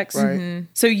reference checks. Right. Mm-hmm.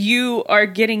 So you are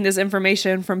getting this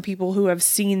information from people who have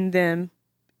seen them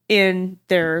in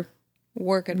their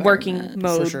working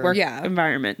mode,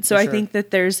 environment. So I think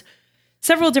that there's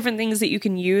several different things that you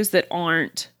can use that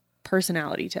aren't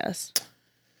personality tests.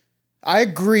 I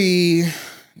agree,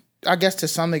 I guess to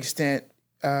some extent.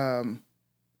 And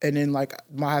then like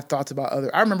my thoughts about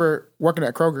I remember working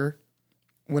at Kroger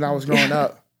when I was growing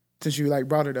up, since you like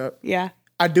brought it up. Yeah.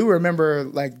 I do remember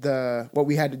like what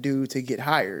we had to do to get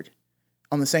hired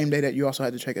on the same day that you also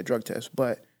had to take a drug test,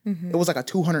 but it was like a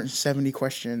 270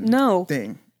 question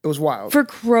thing. It was wild. For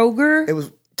Kroger? It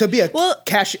was to be a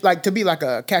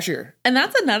cashier. And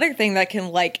that's another thing that can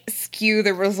like skew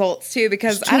the results too,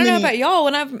 because I don't know about y'all,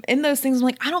 when I'm in those things, I'm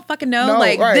like, I don't fucking know.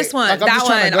 This one, like, that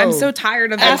one. I'm so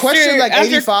tired of that. Question like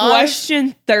 85.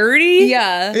 Question 30?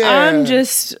 Yeah.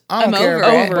 I'm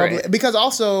over it. Because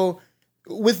also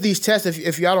with these tests,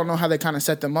 if y'all don't know how they kind of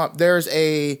set them up, there's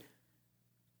a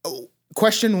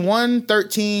question 1,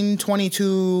 13,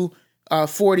 22,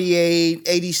 48,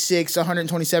 86,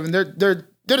 127.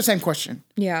 They're the same question.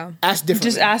 Yeah. Asked differently.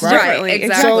 Just asked right? differently. Right,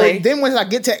 exactly. So then when I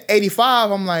get to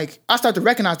 85, I'm like, I start to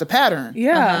recognize the pattern.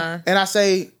 Yeah. And I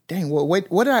say, dang, well,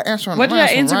 wait, what did I answer on What the did I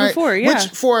last one, answer right? before? Yeah. Which,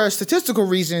 for a statistical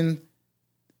reason,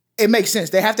 it makes sense.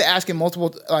 They have to ask it multiple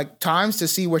times to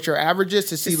see what your average is,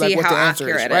 to see see what how the answer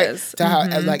is, accurate right? it is. To how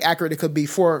accurate it could be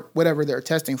for whatever they're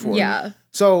testing for. Yeah.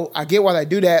 So I get why they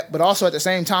do that, but also at the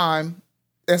same time,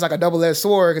 it's like a double-edged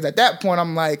sword, because at that point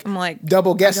I'm like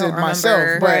double guessing don't myself.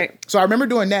 remember. But Right. so I remember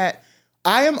doing that.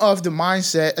 I am of the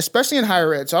mindset, especially in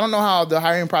higher ed. So I don't know how the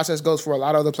hiring process goes for a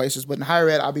lot of other places, but in higher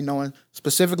ed, I'll be knowing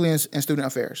specifically in student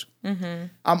affairs.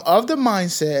 I'm of the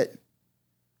mindset,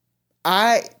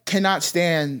 I cannot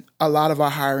stand a lot of our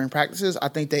hiring practices. I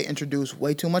think they introduce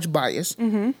way too much bias.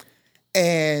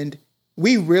 And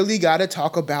we really got to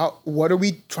talk about, what are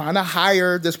we trying to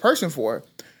hire this person for?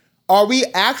 Are we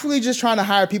actually just trying to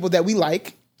hire people that we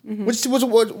like, which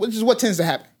is what tends to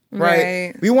happen,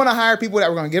 right? We want to hire people that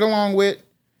we're going to get along with,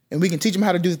 and we can teach them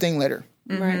how to do the thing later.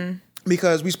 Right.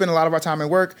 Because we spend a lot of our time at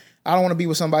work. I don't want to be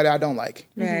with somebody I don't like.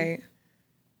 Right.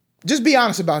 Just be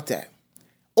honest about that.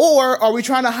 Or are we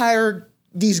trying to hire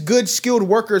these good, skilled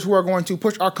workers who are going to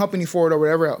push our company forward or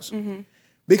whatever else?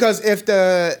 Because if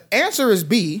the answer is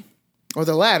B, or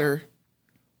the latter,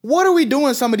 what are we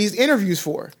doing some of these interviews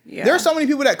for? Yeah. There are so many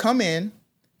people that come in,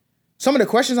 some of the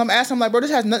questions I'm asking, I'm like, bro, this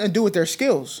has nothing to do with their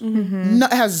skills.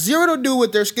 It has zero to do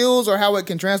with their skills or how it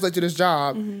can translate to this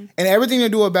job, and everything to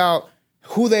do about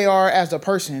who they are as a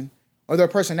person or their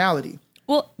personality.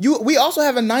 Well, We also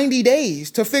have a 90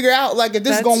 days to figure out like if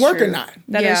this is that's going to work or true. not.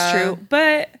 That is Yeah. true.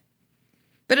 But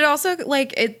But it also,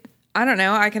 like, I don't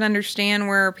know, I can understand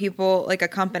where people, like a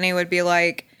company would be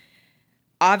like,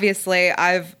 obviously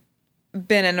I've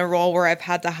been in a role where I've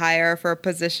had to hire for a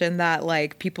position that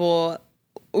like people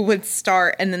would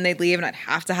start and then they'd leave and I'd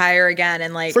have to hire again.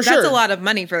 And like, For that's sure. a lot of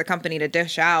money for the company to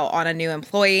dish out on a new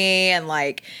employee and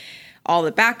like all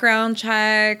the background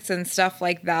checks and stuff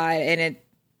like that. And it,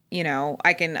 you know,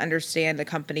 I can understand the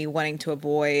company wanting to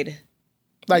avoid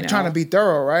Like trying to be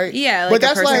thorough, right? Yeah, like a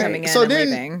person coming in so and then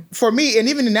leaving. for me, and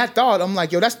even in that thought, I'm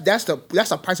like, yo, that's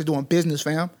the price of doing business,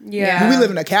 fam. Yeah. When we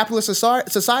live in a capitalist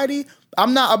society,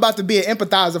 I'm not about to be an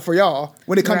empathizer for y'all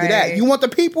when it comes to that. Right. You want the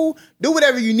people, do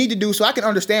whatever you need to do, so I can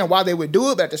understand why they would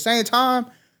do it. But at the same time,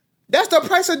 that's the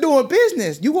price of doing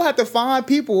business. You will have to find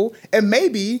people, and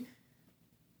maybe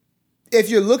if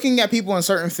you're looking at people in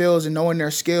certain fields and knowing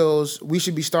their skills, we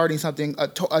should be starting something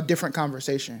a different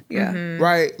conversation. yeah.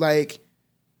 Right? Like,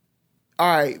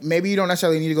 all right, maybe you don't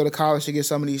necessarily need to go to college to get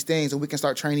some of these things, and we can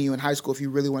start training you in high school if you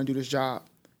really want to do this job.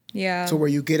 Yeah. To where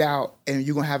you get out and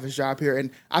you're going to have this job here. And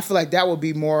I feel like that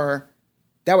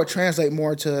would translate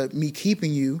more to me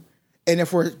keeping you. And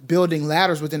if we're building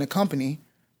ladders within a company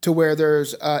to where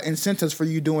there's incentives for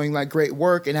you doing like great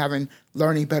work and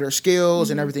learning better skills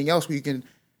and everything else, where you can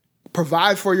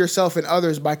provide for yourself and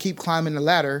others by keep climbing the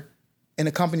ladder, and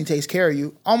the company takes care of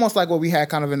you, almost like what we had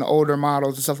kind of in the older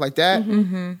models and stuff like that.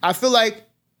 I feel like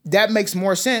that makes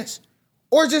more sense.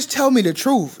 Or just tell me the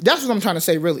truth. That's what I'm trying to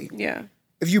say, really. Yeah.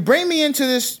 If you bring me into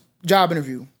this job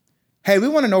interview, hey, we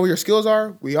want to know what your skills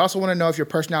are. We also want to know if your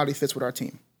personality fits with our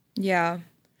team. Yeah.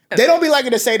 They don't be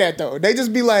liking to say that, though. They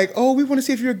just be like, oh, we want to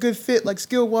see if you're a good fit, like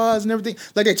skill-wise and everything.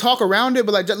 Like, they talk around it,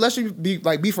 but like, let's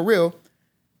be for real.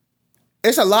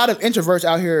 It's a lot of introverts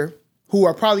out here who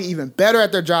are probably even better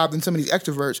at their job than some of these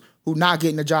extroverts who not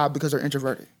getting a job because they're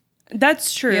introverted.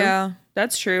 That's true. Yeah.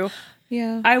 That's true.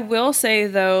 Yeah. I will say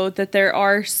though that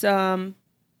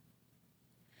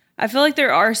I feel like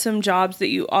there are some jobs that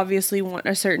you obviously want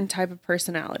a certain type of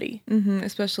personality.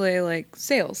 Especially like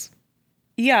sales.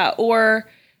 Yeah, or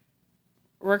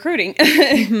recruiting.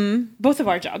 Both of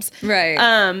our jobs.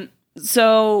 Right.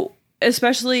 So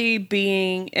especially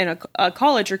being in a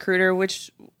college recruiter, which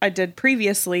I did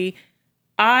previously,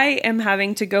 I am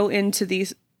having to go into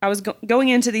these. I was going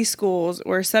into these schools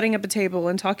or setting up a table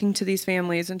and talking to these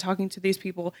families and talking to these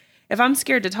people. If I'm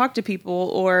scared to talk to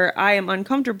people or I am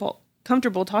comfortable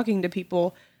talking to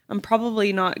people, I'm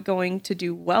probably not going to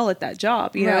do well at that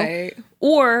job, you Right. know?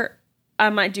 Or I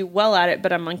might do well at it,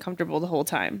 but I'm uncomfortable the whole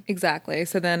time. Exactly.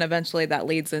 So then eventually that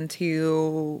leads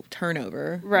into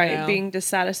turnover. Right, you know? being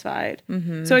dissatisfied.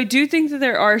 So I do think that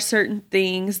there are certain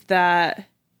things that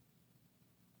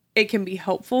it can be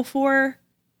helpful for,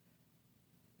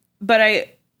 but I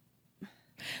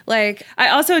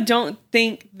also don't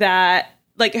think that,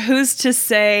 like, who's to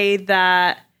say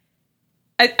that,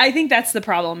 I think that's the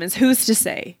problem, is who's to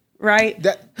say, right?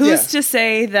 Who's to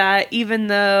say that even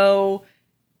though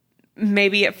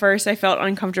maybe at first I felt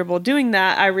uncomfortable doing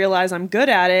that, I realize I'm good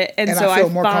at it, and so I feel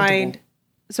more comfortable.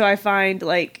 I find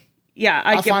like,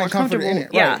 I get more comfortable in it.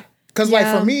 Yeah. Right. Because like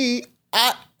for me,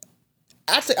 I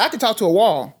could talk to a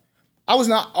wall. I was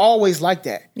not always like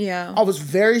that. Yeah. I was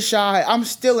very shy. I'm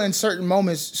still in certain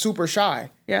moments super shy.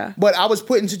 Yeah. But I was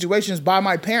put in situations by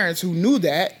my parents who knew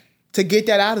that to get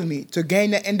that out of me, to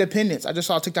gain that independence. I just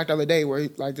saw a TikTok the other day where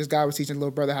like this guy was teaching his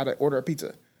little brother how to order a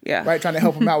pizza. Yeah. Right, trying to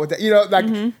help him out with that. You know, like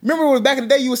remember when back in the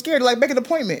day you were scared to like make an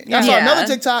appointment. I saw another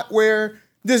TikTok where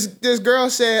this girl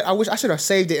said, I wish I should have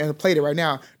saved it and played it right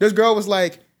now. This girl was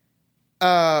like,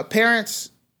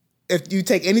 parents, if you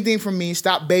take anything from me,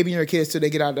 stop babying your kids till they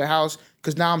get out of the house,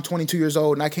 because now I'm 22 years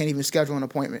old and I can't even schedule an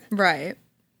appointment. Right.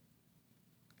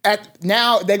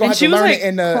 Now they're gonna have to learn it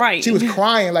in the. Crying. She was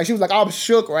crying, like she was like, I'm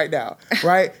shook right now.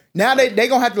 Right now they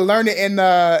gonna have to learn it in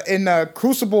the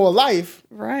crucible of life.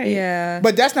 Right. Yeah.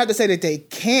 But that's not to say that they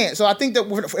can't. So I think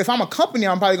that if I'm a company,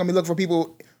 I'm probably gonna be looking for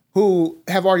people who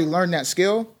have already learned that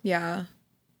skill. Yeah.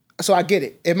 So I get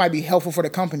it. It might be helpful for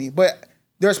the company, but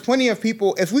there's plenty of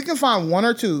people. If we can find one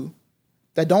or two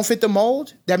that don't fit the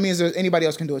mold, that means that anybody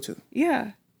else can do it too.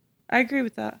 Yeah. I agree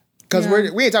with that. Because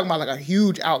we ain't talking about like a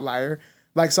huge outlier.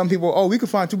 Like some people, we could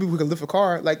find two people who can lift a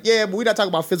car. Like, yeah, but we're not talking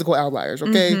about physical outliers,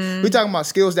 okay? We're talking about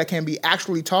skills that can be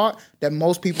actually taught that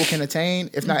most people can attain,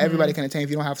 if not everybody can attain, if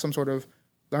you don't have some sort of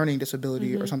learning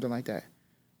disability or something like that,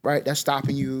 right? That's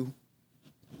stopping you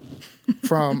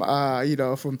from,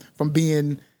 from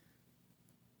being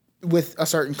with a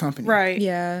certain company, Right.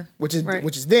 Yeah. which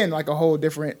is then like a whole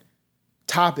different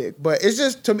topic. But it's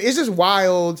just, to me, it's just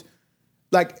wild.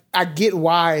 Like, I get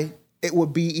why it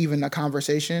would be even a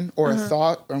conversation or a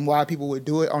thought, and why people would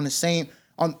do it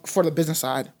for the business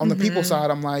side. On the people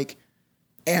side, I'm like,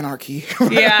 anarchy.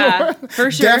 Yeah, for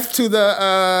sure. Death to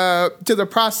the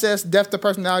process, death to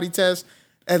personality test,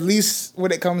 at least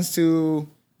when it comes to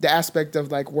the aspect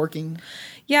of like working.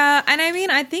 Yeah, and I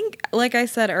mean, I think, like I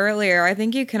said earlier, I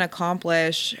think you can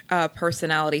accomplish a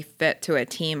personality fit to a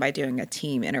team by doing a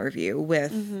team interview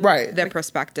with the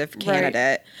prospective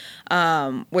candidate,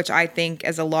 which I think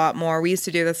is a lot more. We used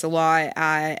to do this a lot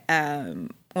at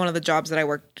one of the jobs that I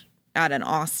worked at in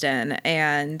Austin,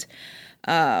 and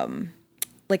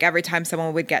like every time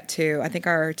someone would get to, I think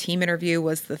our team interview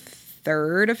was the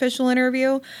third official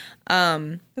interview.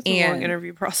 That's a long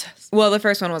interview process. Well, the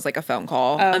first one was like a phone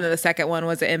call, and then the second one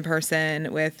was in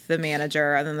person with the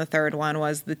manager, and then the third one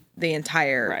was the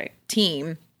entire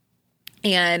team.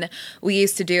 And we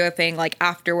used to do a thing like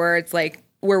afterwards, like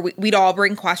where we'd all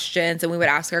bring questions and we would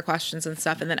ask our questions and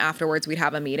stuff, and then afterwards we'd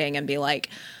have a meeting and be like,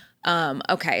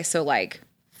 okay, so like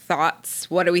thoughts,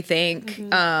 what do we think?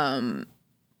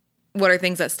 What are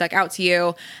things that stuck out to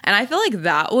you? And I feel like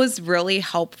that was really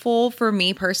helpful for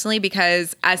me personally,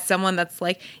 because as someone that's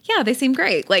like, yeah, they seem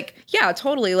great. Like, yeah,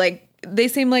 totally. Like, they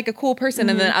seem like a cool person.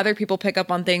 And then other people pick up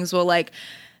on things. Well, like,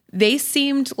 they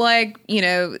seemed like, you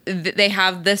know, they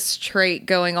have this trait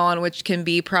going on, which can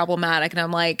be problematic. And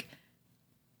I'm like,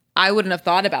 I wouldn't have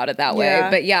thought about it that way.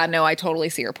 But yeah, no, I totally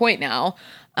see your point now.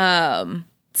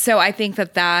 So I think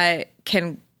that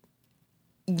can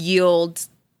yield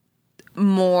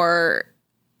more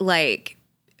like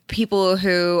people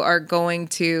who are going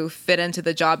to fit into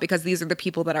the job, because these are the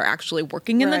people that are actually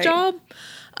working in the job,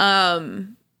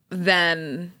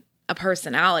 than a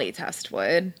personality test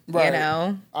would, you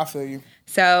know? I feel you.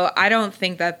 So I don't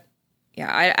think that,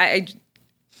 I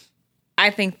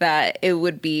think that it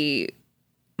would be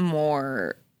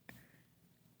more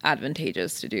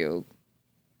advantageous to do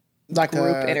like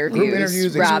group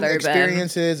interviews rather than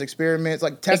experiences, experiments,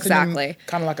 like testing them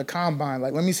kind of like a combine.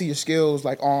 Like, let me see your skills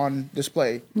like on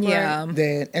display. Yeah.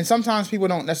 And sometimes people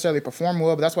don't necessarily perform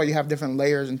well, but that's why you have different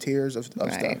layers and tiers of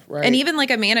stuff, right? And even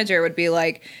like a manager would be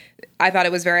like, I thought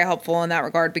it was very helpful in that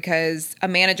regard, because a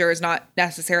manager is not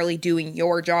necessarily doing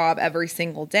your job every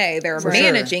single day. They're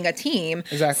managing a team.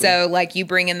 Exactly. So like you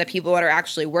bring in the people that are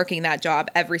actually working that job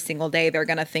every single day. They're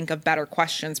going to think of better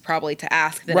questions probably to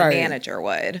ask than a manager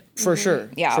would. For sure.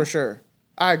 Yeah. For sure.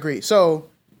 I agree. So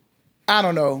I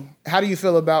don't know. How do you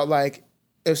feel about like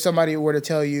if somebody were to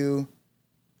tell you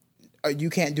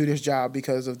you can't do this job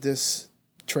because of this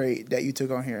trait that you took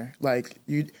on here? Like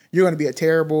you're going to be a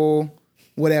terrible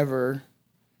whatever,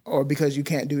 or because you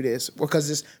can't do this, or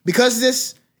because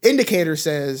this indicator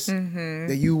says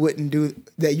that you wouldn't do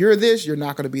that, you're this, you're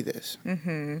not going to be this.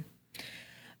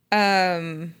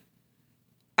 I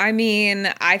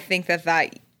mean, I think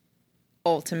that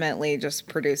ultimately just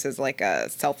produces like a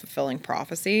self-fulfilling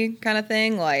prophecy kind of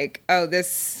thing. Like, oh,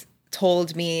 this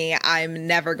told me I'm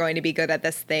never going to be good at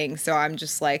this thing, so I'm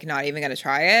just like not even going to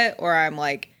try it. Or I'm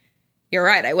like, you're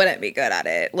right, I wouldn't be good at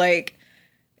it. Like,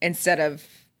 instead of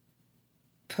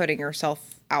putting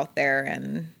yourself out there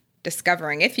and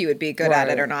discovering if you would be good at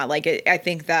it Right. or not. Like, I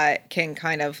think that can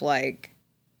kind of like,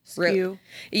 Skew.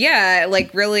 yeah,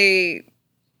 like really,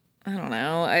 I don't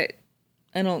know.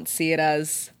 I don't see it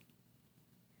as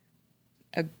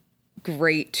a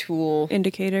great tool.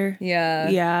 Indicator. Yeah.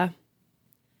 Yeah.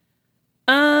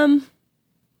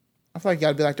 I feel like you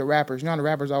gotta be like the rappers. You know how the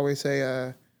rappers always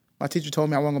say, my teacher told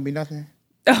me I wasn't gonna be nothing.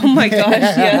 Oh my gosh,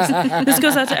 yes. This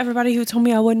goes out to everybody who told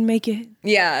me I wouldn't make it.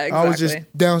 Yeah, exactly. I was just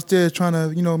downstairs trying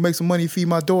to, make some money, feed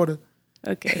my daughter.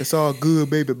 Okay. It's all good,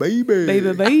 baby. Baby.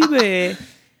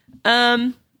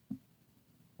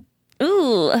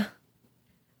 Ooh. I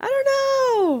don't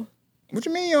know. What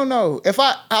you mean you don't know? If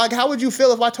how would you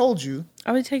feel if I told you?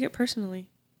 I would take it personally.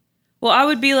 Well, I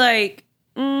would be like,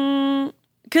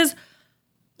 because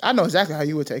I know exactly how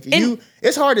you would take it.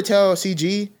 It's hard to tell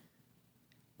CG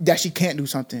that she can't do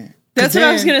something. 'Cause that's what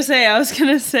I was then- gonna say. I was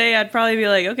gonna say I'd probably be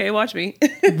like, okay, watch me.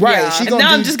 Right. Yeah. She And gonna now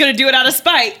do, I'm just gonna do it out of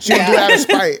spite. she gonna do it out of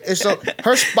spite. And so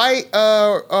her spite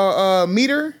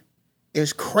meter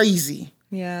is crazy.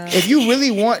 Yeah. If you really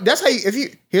want, that's how you,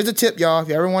 here's a tip, y'all. If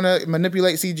you ever want to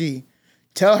manipulate CG,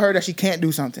 tell her that she can't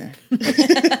do something.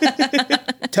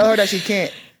 Tell her that she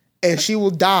can't, and she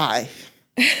will die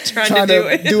trying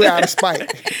to do it. out of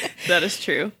spite. That is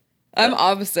true. I'm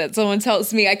opposite. Someone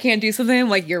tells me I can't do something, I'm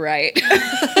like, you're right.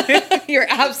 You're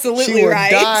absolutely She will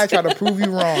right. die trying to prove you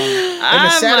wrong. And the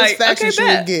I'm like, satisfaction okay, she will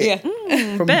bet.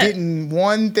 get from bet. getting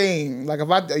one thing. Like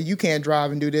if you can't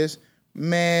drive and do this,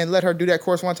 man, let her do that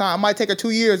course one time. It might take her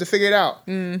 2 years to figure it out.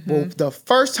 Well, the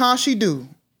first time she do,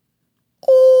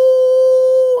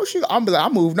 I'm be like, I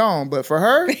moved on. But for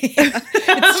her,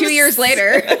 It's 2 years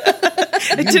later.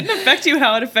 It didn't affect you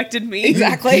how it affected me.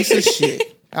 Exactly. piece of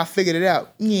shit. I figured it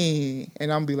out. Yeah. And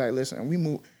I'm be like, listen, we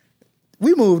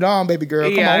moved on, baby girl.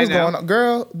 Come Yeah, on, I what's know. going on?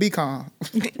 Girl, be calm.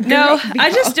 No,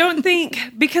 I just don't think,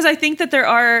 because I think that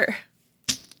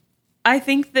I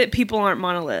think that people aren't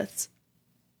monoliths.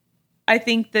 I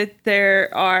think that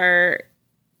there are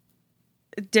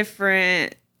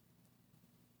different.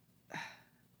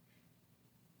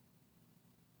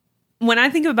 When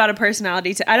I think about a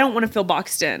personality, I don't want to feel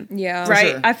boxed in. Yeah.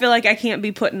 Right? Sure. I feel like I can't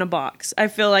be put in a box. I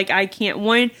feel like I can't,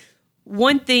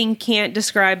 one thing can't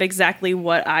describe exactly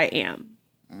what I am.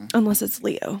 Unless it's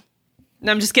Leo.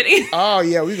 No, I'm just kidding. Oh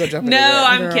yeah, we gonna jump into No, that.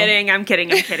 I'm kidding.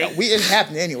 It's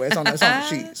happening anyway. It's on the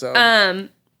sheet. So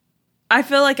I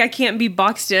feel like I can't be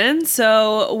boxed in.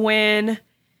 So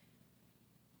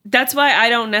that's why I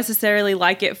don't necessarily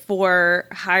like it for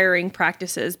hiring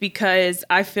practices, because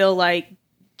I feel like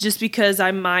just because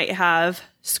I might have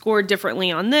scored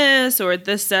differently on this, or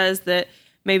this says that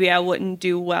maybe I wouldn't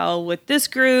do well with this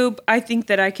group, I think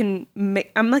that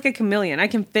I'm like a chameleon. I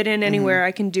can fit in anywhere.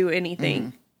 I can do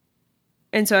anything.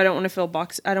 And so I don't want to feel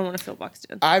boxed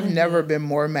in. I've never been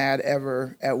more mad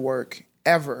ever at work,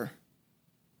 ever.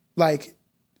 Like,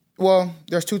 well,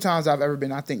 there's 2 times I've ever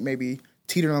been, I think maybe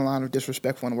teetering on the line of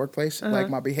disrespectful in the workplace. Like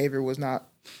my behavior was not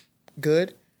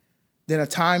good. Then a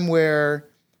time where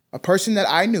a person that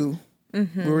I knew,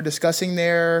 we were discussing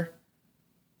their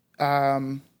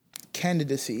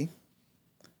candidacy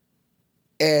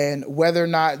and whether or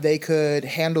not they could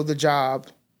handle the job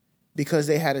because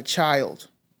they had a child.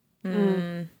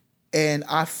 And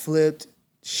I flipped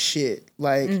shit.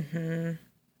 Like,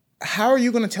 how are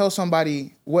you going to tell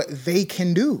somebody what they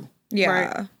can do? Yeah.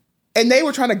 Right. And they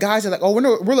were trying to guise it like, oh,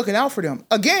 we're looking out for them.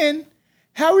 Again,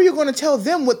 how are you going to tell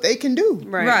them what they can do?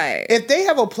 Right. If they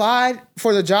have applied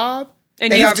for the job,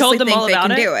 And They you've obviously told them think all they about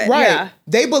can it. do it. right, Yeah.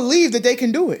 they believe that they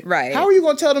can do it. Right. How are you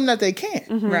going to tell them that they can't?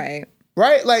 Right.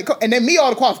 Right? Like, and they meet all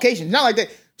the qualifications. Not like that.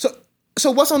 So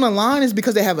what's on the line is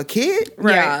because they have a kid?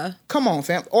 Right. Yeah. Come on,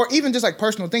 fam. Or even just like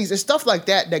personal things. It's stuff like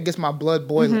that gets my blood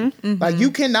boiling. Like,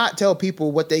 you cannot tell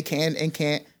people what they can and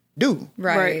can't do.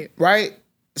 Right. Right?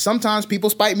 Sometimes people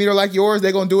spite meter like yours,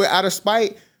 they're going to do it out of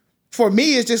spite. For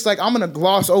me, it's just like, I'm going to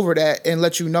gloss over that and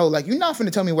let you know, like, you're not going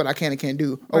to tell me what I can and can't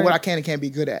do or what I can and can't be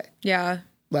good at. Yeah.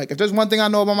 Like, if there's one thing I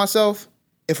know about myself,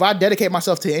 if I dedicate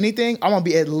myself to anything, I'm going to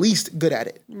be at least good at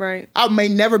it. Right. I may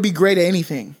never be great at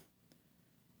anything.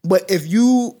 But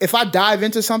if I dive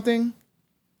into something,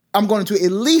 I'm going to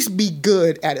at least be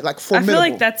good at it, like I formidable. feel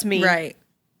like that's me Right.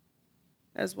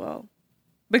 as well.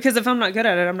 Because if I'm not good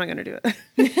at it, I'm not going to do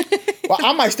it. Well,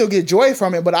 I might still get joy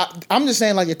from it, but I'm just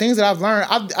saying, like, the things that I've learned,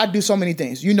 I do so many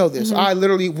things. You know this. I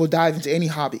literally will dive into any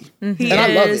hobby. And I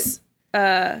love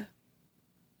it.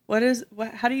 What is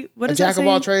A that jack of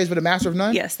all saying? trades, but a master of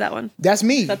none? Yes, that one. That's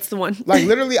me. That's the one. Like,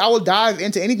 literally, I will dive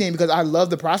into anything because I love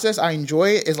the process. I enjoy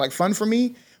it. It's, like, fun for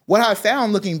me. What I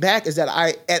found looking back is that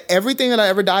at everything that I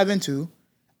ever dive into,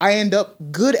 I end up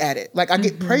good at it. Like, I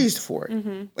get praised for it.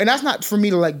 And that's not for me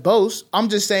to, like, boast. I'm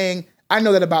just saying I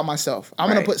know that about myself. I'm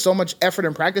going Right. to put so much effort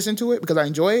and practice into it because I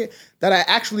enjoy it that I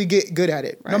actually get good at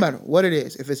it, no matter what it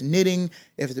is. If it's knitting,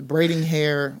 if it's braiding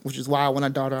hair, which is why when I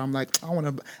daughter, I'm like, I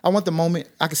want the moment.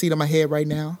 I can see it in my head right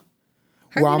now.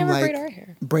 How come you never braid our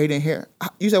hair? Braiding hair.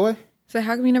 You said what? So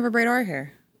how come you never braid our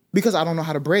hair? Because I don't know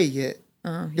how to braid yet.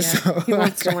 Oh, yeah. So, He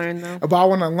wants to learn though. but I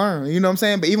want to learn. You know what I'm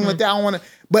saying? But even with that, I want to.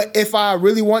 But if I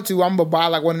really want to, I'm gonna buy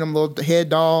like one of them little head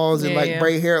dolls and Yeah, like yeah.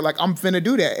 braid hair. Like I'm finna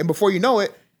do that, and before you know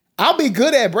it, I'll be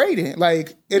good at braiding.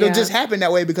 Like it'll Yeah. just happen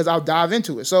that way because I'll dive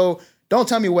into it. So don't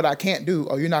tell me what I can't do.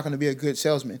 Or you're not gonna be a good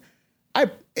salesman.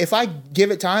 If I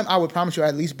give it time, I would promise you I'll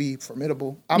at least be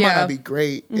formidable. I might Yeah. not be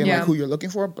great in Yeah. like who you're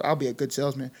looking for, but I'll be a good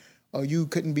salesman. Or you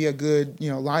couldn't be a good,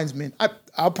 linesman.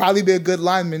 I'll probably be a good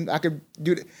lineman. I could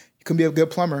do that. You can be a good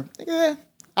plumber. Yeah,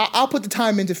 I'll put the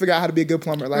time in to figure out how to be a good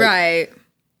plumber. Like Right.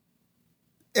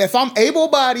 if I'm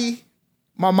able-bodied,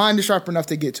 my mind is sharp enough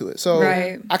to get to it. So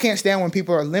Right. I can't stand when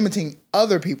people are limiting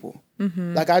other people.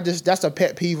 Mm-hmm. Like that's a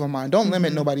pet peeve of mine. Don't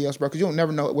limit nobody else, bro, because you'll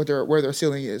never know where their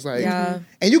ceiling is. Like, Yeah.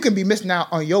 and you can be missing out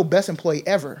on your best employee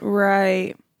ever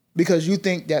Right. because you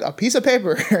think that a piece of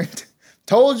paper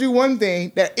told you one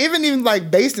thing that even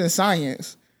like based in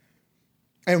science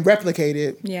and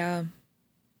replicated, Yeah.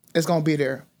 it's gonna be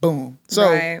there. Boom. So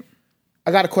Right.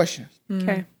 I got a question.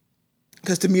 Okay.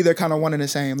 Because to me, they're kind of one and the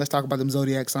same. Let's talk about them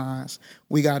zodiac signs.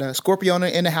 We got a Scorpio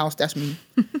in the house. That's me.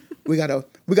 we got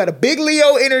a big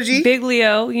Leo energy. Big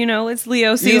Leo, it's Leo You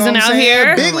know season what I'm out saying?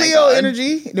 here. Big Oh my Leo God.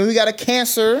 energy. Then we got a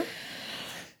Cancer.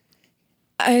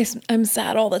 I'm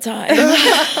sad all the time.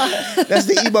 That's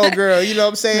the emo girl. You know what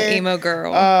I'm saying? Emo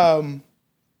girl.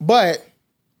 But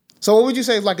so what would you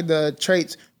say is like the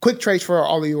traits, quick traits for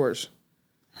all of yours?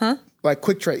 Huh? Like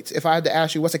quick traits. If I had to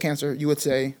ask you what's a Cancer, you would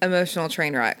say, Emotional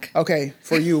train wreck. okay,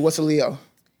 for you, what's a Leo?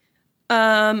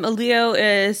 A Leo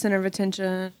is center of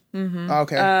attention,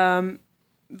 Okay.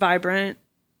 vibrant.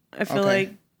 I feel Okay.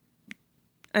 like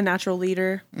a natural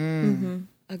leader.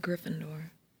 A Gryffindor.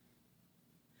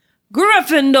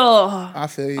 Gryffindor. I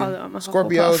feel you. Although I'm a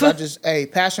Scorpios,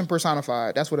 Hufflepuff. passion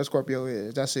personified. That's what a Scorpio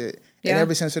is. That's it. In Yeah.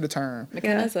 every sense of the term.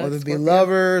 McKenna's a Whether it be Scorpio.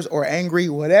 lovers or angry,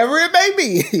 whatever it may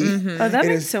be. Oh, that It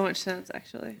makes is so much sense,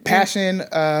 actually. Passion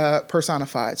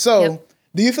personified. So Yep.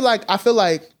 do you feel like, I feel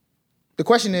like the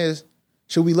question is,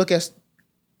 should we look at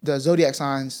the zodiac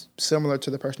signs similar to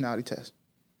the personality test?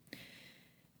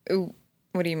 Ooh,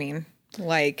 what do you mean?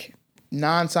 Like,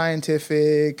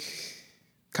 Non-scientific,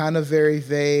 kind of very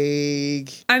vague.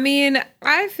 I mean,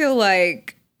 I feel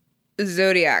like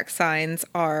zodiac signs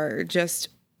are just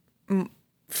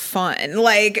fun.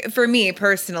 Like, for me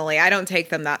personally, I don't take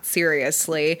them that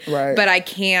seriously. Right. But I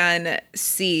can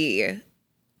see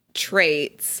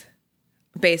traits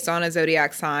based on a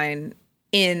zodiac sign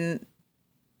in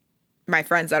my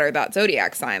friends that are that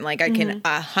zodiac sign. Like, I can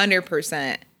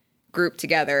 100% group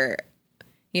together,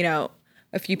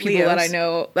 a few people that I Leos.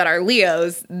 know that are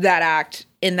Leos that act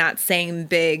in that same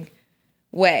big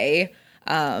way.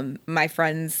 My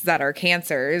friends that are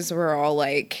Cancers were all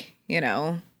like,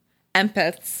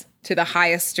 empaths to the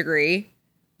highest degree,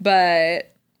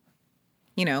 but,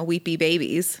 weepy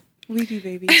babies. Weepy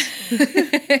babies.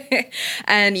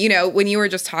 And, when you were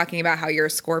just talking about how you're a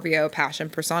Scorpio passion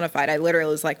personified, I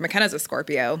literally was like, McKenna's a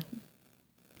Scorpio.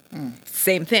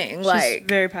 Same thing. She's like,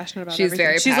 very passionate about she's everything.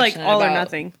 very She's like passionate all or about-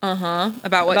 nothing.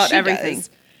 about what About she everything. does.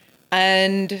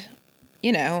 And,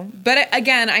 but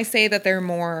again, I say that they're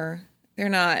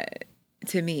not,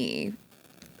 to me,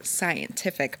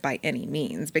 scientific by any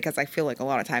means, because I feel like a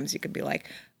lot of times you could be like,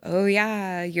 oh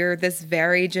yeah, you're this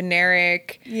very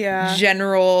generic, Yeah.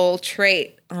 general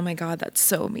trait. Oh my God, that's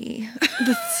so me.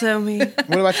 That's so me.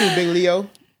 What about you, big Leo?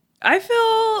 I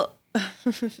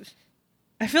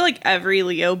feel like every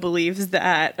Leo believes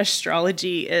that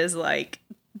astrology is like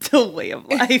the way of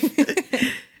life.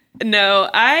 No,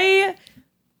 I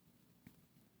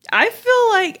feel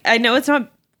like I know it's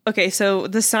not okay, so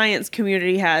the science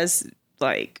community has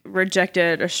like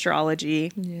rejected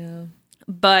astrology, Yeah.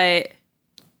 but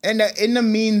And in the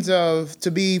means of,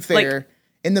 to be fair,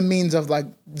 in the means of like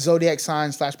zodiac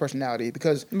sign / personality,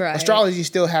 because Right. astrology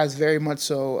still has very much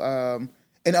so,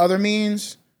 in other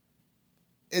means,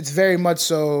 it's very much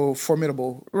so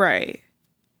formidable right.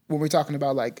 when we're talking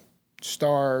about like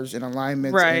stars and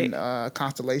alignments Right. and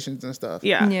constellations and stuff.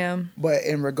 Yeah. Yeah. But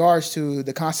in regards to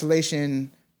the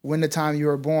constellation, when the time you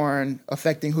were born,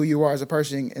 affecting who you are as a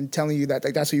person and telling you that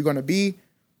like, that's who you're going to be,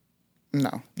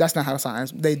 no, that's not how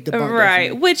science, they debunk that Right.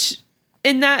 for me. Which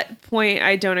in that point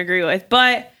I don't agree with.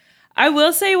 But I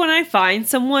will say when I find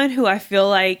someone who I feel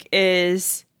like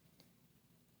is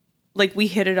like we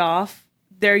hit it off,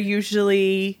 they're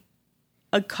usually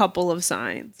a couple of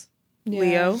signs.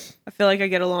 Leo. I feel like I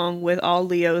get along with all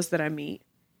Leos that I meet.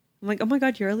 I'm like, oh my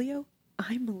God, you're a Leo?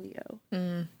 I'm a Leo.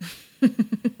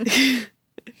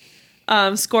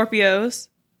 Scorpios,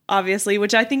 obviously,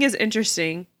 which I think is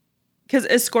interesting. Because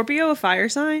is Scorpio a fire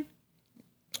sign?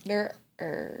 They're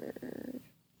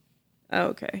Oh,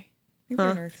 okay. an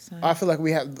earth sign. I feel like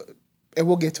we have, and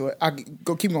we'll get to it.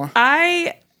 Go keep going.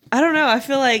 I don't know. I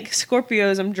feel like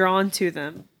Scorpios, I'm drawn to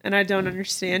them. And I don't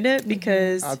understand it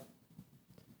because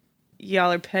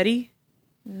y'all are petty.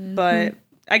 But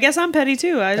I guess I'm petty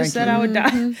too. I just said I would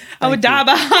die. I would die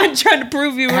behind trying to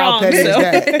prove you How wrong. petty is So.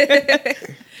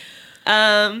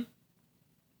 that?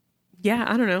 Yeah,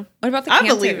 I don't know. What about the I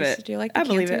Cancers? believe it. Do you like the I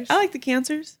believe Cancers? it. I like the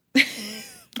Cancers.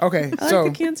 Okay, I so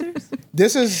like the Cancers.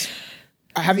 this is.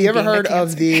 Have you ever Being a heard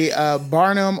of Cancer. the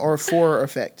Barnum or Forer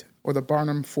effect, or the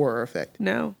Barnum-Forer effect?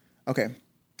 No. Okay,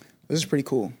 this is pretty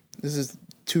cool. This is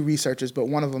two researchers, but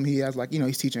one of them he has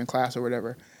he's teaching in class or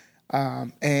whatever,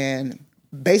 and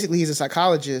basically he's a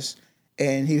psychologist,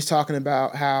 and he was talking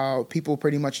about how people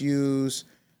pretty much use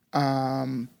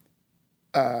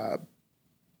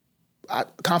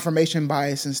confirmation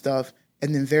bias and stuff,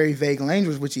 and then very vague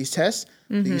language with these tests.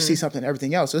 You see something and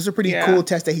everything else. So it's a pretty Yeah. cool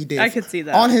test that he did. I could see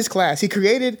that. On his class. He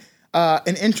created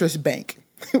an interest bank,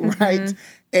 right?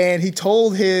 And he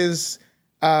told his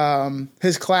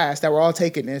class that were all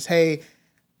taking this, hey,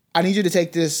 I need you to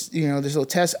take this, this little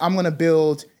test. I'm going to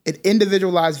build an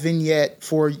individualized vignette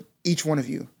for each one of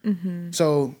you.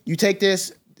 So you take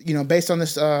this, based on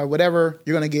this, whatever,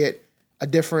 you're going to get a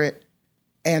different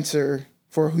answer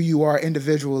for who you are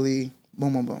individually.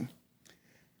 Boom, boom, boom.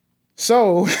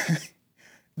 So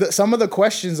some of the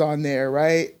questions on there,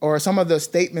 right, or some of the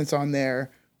statements on there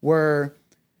were,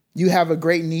 you have a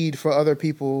great need for other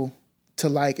people to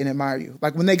like and admire you.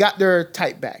 Like when they got their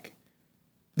type back,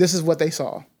 this is what they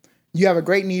saw. You have a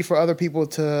great need for other people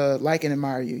to like and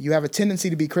admire you. You have a tendency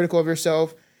to be critical of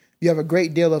yourself. You have a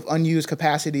great deal of unused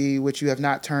capacity, which you have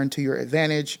not turned to your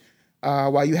advantage.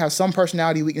 While you have some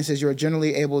personality weaknesses, you're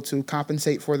generally able to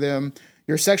compensate for them.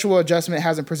 Your sexual adjustment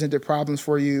hasn't presented problems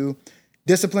for you.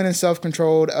 Disciplined and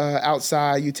self-controlled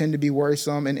outside, you tend to be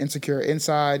worrisome and insecure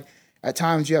inside. At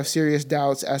times, you have serious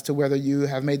doubts as to whether you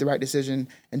have made the right decision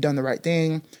and done the right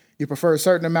thing. You prefer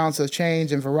certain amounts of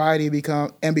change and variety,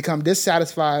 become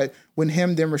dissatisfied when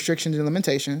hemmed in restrictions and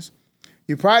limitations.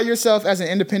 You pride yourself as an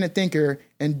independent thinker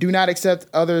and do not accept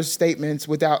others' statements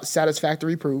without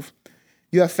satisfactory proof.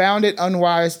 You have found it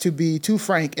unwise to be too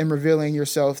frank in revealing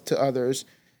yourself to others.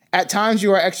 At times,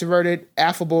 you are extroverted,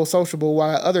 affable, sociable,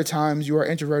 while at other times, you are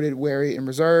introverted, wary, and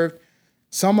reserved.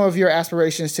 Some of your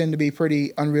aspirations tend to be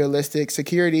pretty unrealistic.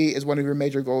 Security is one of your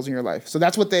major goals in your life. So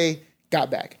that's what they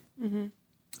got back.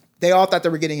 They all thought they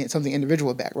were getting something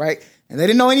individual back, right? And they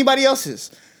didn't know anybody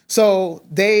else's. So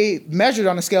they measured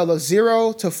on a scale of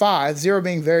 0 to 5, 0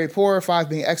 being very poor, 5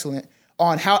 being excellent,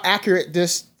 on how accurate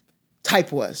this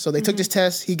type was. So they took this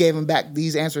test. He gave them back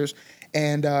these answers.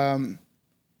 And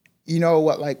you know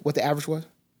what the average was?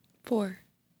 4.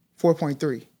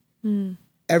 4.3.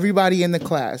 Everybody in the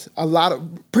class,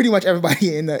 pretty much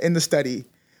everybody in the study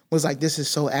was like, this is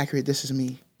so accurate. This is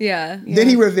me. Yeah. Then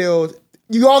he revealed,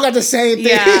 you all got the same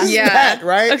thing as Yeah. that,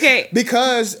 right? Okay.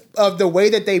 Because of the way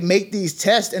that they make these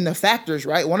tests and the factors,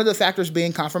 right? One of the factors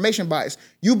being confirmation bias.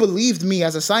 You believed me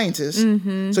as a scientist,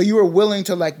 so you were willing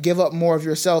to give up more of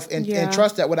yourself and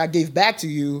trust that what I gave back to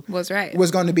you Was right.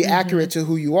 was going to be accurate to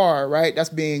who you are, right? That's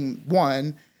being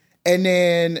one. And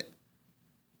then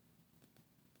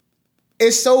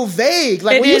it's so vague.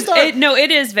 Like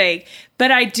It is vague.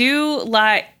 But I do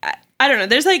I don't know.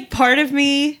 There's part of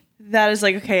me that is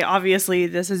okay, obviously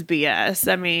this is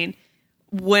BS. I mean,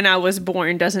 when I was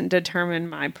born doesn't determine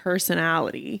my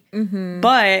personality.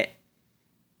 But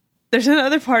there's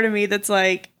another part of me that's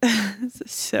this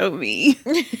is so me.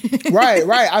 right.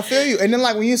 I feel you. And then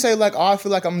when you say I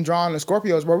feel like I'm drawn to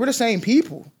Scorpios, bro, we're the same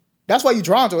people. That's why you're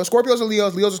drawn to it. Scorpios are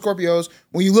Leos, Leos are Scorpios.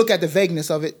 When you look at the vagueness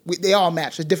of it, they all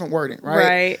match. It's different wording,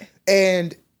 right? Right.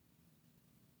 And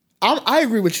I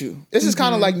agree with you. This is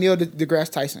kind of like Neil deGrasse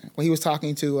Tyson when he was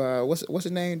talking to what's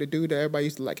his name, the dude that everybody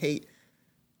used to hate.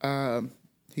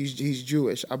 He's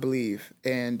Jewish, I believe,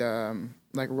 and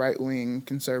right wing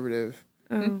conservative.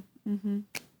 Oh.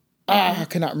 I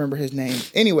cannot remember his name.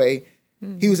 Anyway,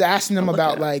 he was asking them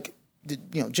about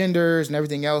genders and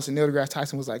everything else, and Neil deGrasse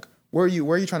Tyson was like, where are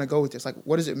you trying to go with this?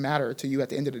 What does it matter to you at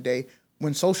the end of the day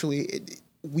when socially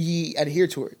we adhere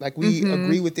to it? We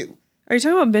agree with it. Are you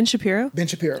talking about Ben Shapiro? Ben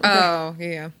Shapiro. Oh,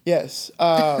 yeah. Yes.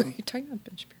 You're talking about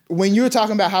Ben Shapiro. When you were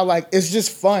talking about how it's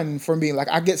just fun for me,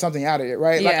 I get something out of it,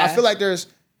 right? I feel like there's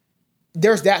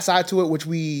that side to it which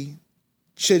we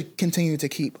should continue to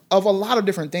keep of a lot of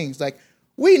different things.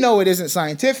 we know it isn't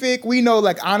scientific. We know,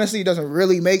 like, honestly, it doesn't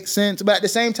really make sense. But at the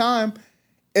same time,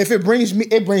 if it brings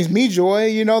me joy,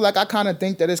 you know, like, I kind of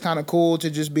think that it's kind of cool to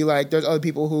just be like, there's other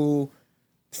people who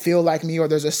feel like me, or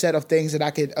there's a set of things that I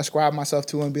could ascribe myself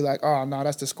to and be like, oh, no,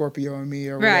 that's the Scorpio in me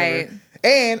or whatever. Right.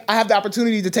 And I have the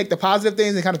opportunity to take the positive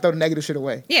things and kind of throw the negative shit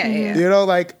away. Yeah, yeah. You know,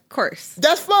 like, Of course.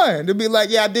 that's fun to be like,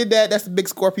 yeah, I did that. That's the big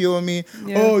Scorpio in me.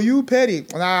 Yeah. Oh, you petty.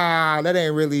 Nah, that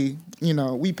ain't really, you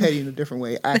know, we petty in a different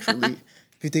way, actually,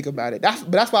 if you think about it. But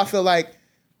that's why I feel like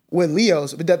with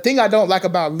Leos, but the thing I don't like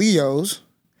about Leos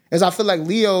is I feel like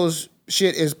Leos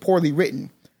shit is poorly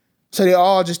written. So they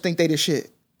all just think they the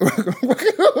shit. This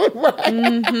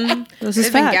is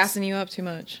They've been facts. gassing you up too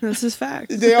much. This is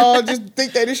facts. They all just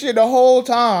think they the shit the whole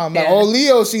time. Like, Yeah. oh,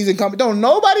 Leo season coming. Don't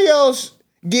nobody else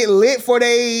get lit for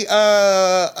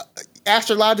their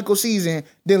astrological season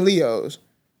than Leos.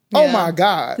 Oh Yeah. my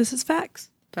God. This is facts.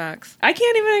 Facts. I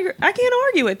can't even agree. I can't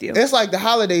argue with you. It's like the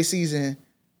holiday season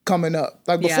coming up.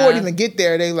 Like, before it Yeah. even get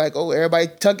there, they like, oh, everybody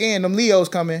tuck in. Them Leos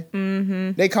coming.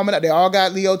 Mm-hmm. They coming up. They all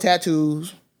got Leo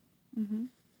tattoos. Mm-hmm.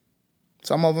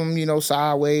 Some of them, you know,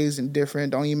 sideways and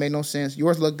different. Don't even make no sense.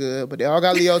 Yours look good, but they all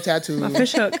got Leo tattoos. My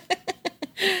fish hook.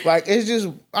 Like, it's just,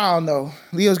 I don't know.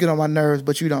 Leos get on my nerves,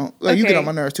 but you don't. Like, you get Okay. on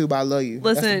my nerves too, but I love you.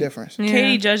 Listen, That's the difference.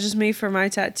 Katie judges me for my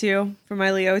tattoo, for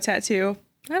my Leo tattoo.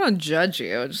 I don't judge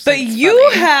you. Just But think it's you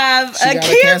funny. have She a got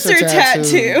a cancer, cancer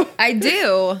tattoo. tattoo. I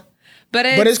do. But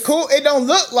But it's cool. It don't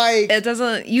look like It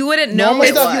doesn't. You wouldn't know normal it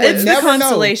stuff. was. You would It's the never know.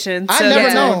 constellation, I so never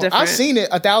it's a little know. different. I've seen it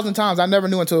 1,000 times. I never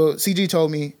knew until CG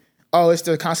told me, oh, it's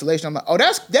the constellation. I'm like, oh,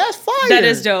 that's fire. That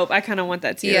is dope. I kind of want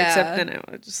that too, Yeah. except then it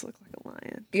would just look like a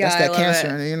lion. Yeah, That's I that love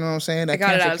cancer. it. You know what I'm saying? That I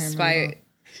got it cancer out of came spite.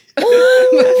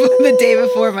 The day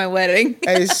before my wedding.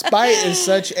 Hey, spite is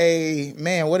such a,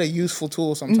 man, what a useful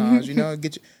tool sometimes. You know,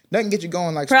 nothing get you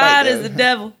going like Pride spite is does. the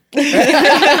devil.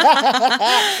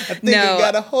 I think No. it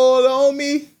got a hold on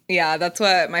me. Yeah, that's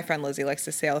what my friend Lizzie likes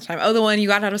to say all the time. Oh, the one you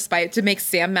got out of spite to make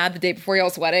Sam mad the day before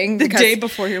y'all's wedding. The because day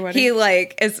before your wedding. He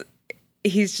like is.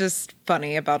 He's just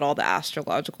funny about all the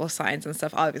astrological signs and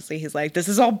stuff. Obviously, he's like, "This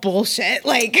is all bullshit."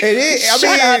 Like, It is. I Shut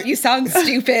mean, up! You sound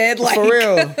stupid. Like, For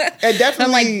real. It definitely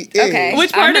I'm like, is. okay,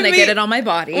 Which I'm part of gonna me- get it on my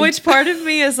body. Which part of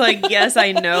me is like, yes,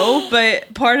 I know,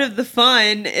 but part of the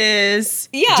fun is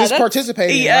yeah, Just that's-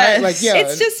 participating, Yes. right? Like, yeah.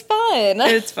 It's just fun.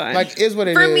 it's fun. like, is what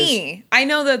it is. For me, I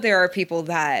know that there are people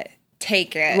that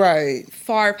take it Right.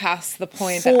 far past the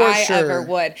point For that I sure. ever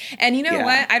would. And you know Yeah.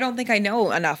 what? I don't think I know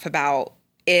enough about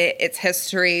its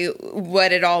history,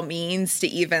 what it all means to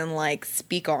even like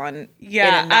speak on. it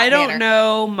yeah, in that I don't manner.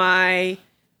 know my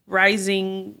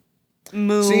rising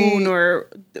moon See, or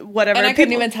whatever. And I couldn't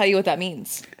People- even tell you what that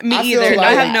means. me I feel either. like-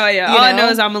 I have no idea. You All I know know?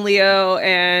 is I'm a Leo,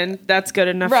 and that's good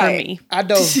enough for Right. me. I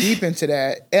dove deep into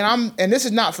that, and this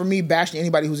is not for me bashing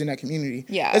anybody who's in that community.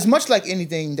 Yeah. It's much like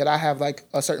anything that I have like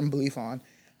a certain belief on.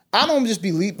 I don't just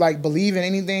believe in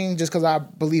anything just because I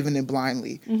believe in it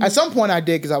blindly. Mm-hmm. At some point I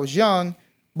did because I was young,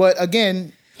 but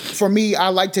again, for me, I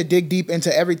like to dig deep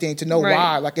into everything to know Right.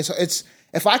 why. Like it's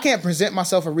if I can't present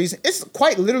myself a reason, it's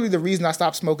quite literally the reason I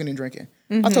stopped smoking and drinking.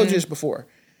 I told you this before.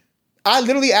 I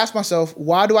literally asked myself,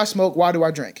 why do I smoke? Why do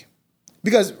I drink?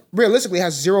 Because realistically, it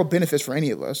has zero benefits for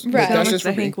any of us. Right. That's Sounds like just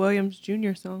the for me. Hank Williams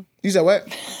Jr. song. You said what?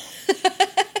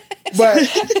 But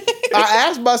I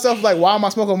asked myself, like, why am I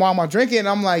smoking? Why am I drinking? And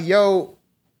I'm like, yo,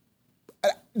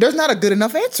 there's not a good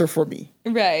enough answer for me.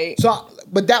 Right. So,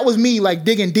 but that was me, like,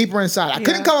 digging deeper inside. I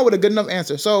couldn't Yeah. come up with a good enough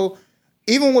answer. So,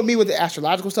 even with me with the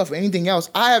astrological stuff or anything else,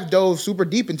 I have dove super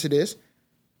deep into this.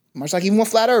 Much like even with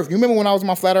Flat Earth. You remember when I was on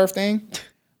my Flat Earth thing?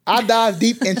 I dive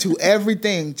deep into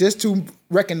everything just to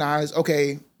recognize,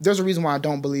 okay, there's a reason why I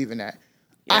don't believe in that.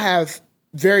 I have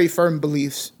very firm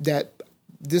beliefs that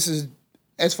this is,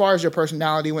 as far as your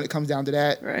personality when it comes down to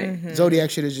that, Right. Zodiac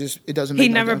shit is just, it doesn't make He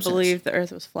no never damn sense. believed the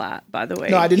Earth was flat. By the way,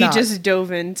 No, I did not. He just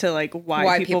dove into like why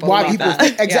Why people people Why believe people that.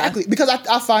 think, exactly, because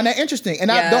I find that interesting.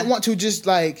 And I Yeah. don't want to just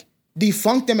like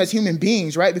defunk them as human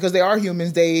beings, right? Because they are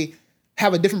humans. They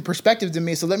have a different perspective than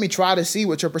me. So let me try to see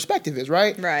what your perspective is,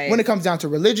 right? Right. When it comes down to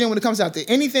religion, when it comes down to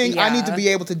anything, I need to Yeah. be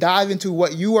able to dive into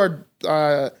what you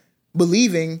are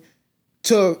believing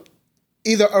to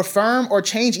either affirm or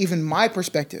change even my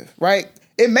perspective, right?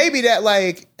 It may be that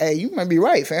like, hey, you might be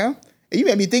right, fam. You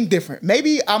made me think different.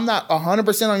 Maybe I'm not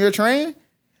 100% on your train,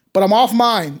 but I'm off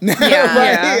mine. Yeah.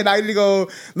 right? Yeah. And I need to go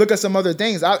look at some other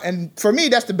things. And for me,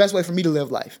 that's the best way for me to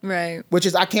live life. Right. Which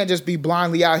is I can't just be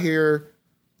blindly out here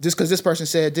just because this person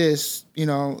said this, you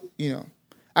know.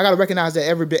 I gotta recognize that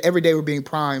every day we're being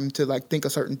primed to like think a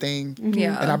certain thing.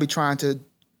 Yeah. And I'll be trying to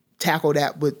tackle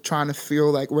that with trying to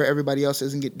feel like where everybody else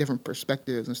is and get different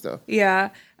perspectives and stuff. Yeah.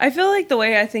 I feel like the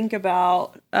way I think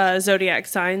about zodiac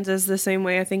signs is the same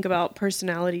way I think about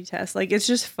personality tests. Like, it's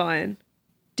just fun.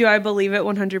 Do I believe it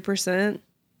 100%?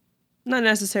 Not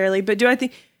necessarily, but do I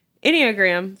think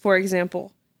Enneagram, for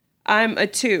example, I'm a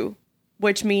 2,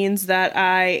 which means that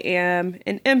I am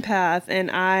an empath and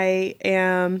I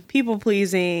am people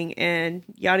pleasing and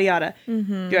yada yada.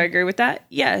 Do I agree with that?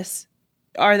 Yes.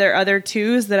 Are there other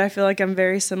 2s that I feel like I'm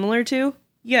very similar to?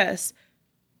 Yes.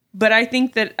 But I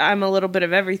think that I'm a little bit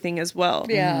of everything as well.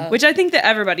 Yeah. Which I think that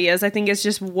everybody is. I think it's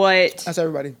just what That's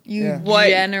everybody. what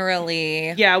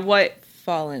generally what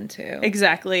fall into.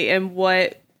 exactly and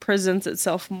what presents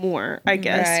itself more, I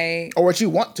guess. Right. Or what you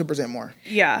want to present more.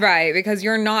 Yeah. Right, because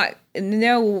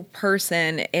no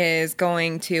person is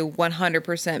going to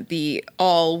 100% be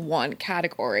all one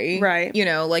category. Right. You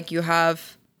know, like you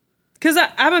have... Because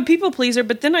I'm a people pleaser,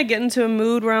 but then I get into a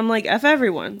mood where I'm like, F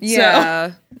everyone. Yeah.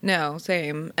 So. No,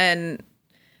 same. And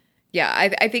yeah,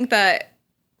 I think that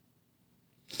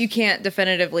you can't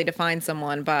definitively define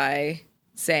someone by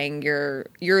saying you're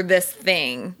this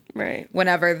thing. Right.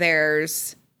 Whenever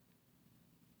there's,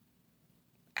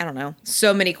 I don't know,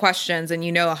 so many questions and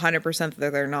 100%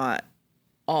 that they're not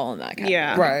all in that category.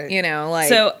 Yeah. Right. You know, like...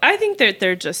 So I think that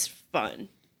they're just fun.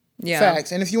 Yeah.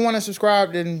 Facts. And if you want to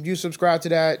subscribe, then you subscribe to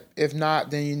that. If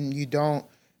not, then you don't.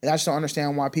 And I just don't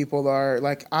understand why people are,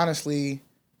 like, honestly,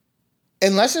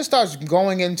 unless it starts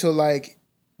going into, like,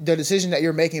 the decision that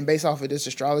you're making based off of this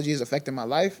astrology is affecting my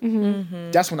life,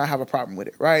 that's when I have a problem with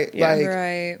it, right? Yeah. Like,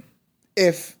 Right.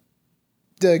 if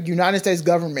the United States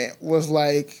government was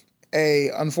like,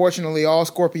 unfortunately, all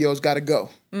Scorpios got to go.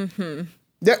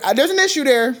 There's an issue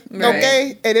there,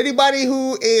 okay? And anybody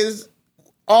who is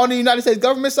on the United States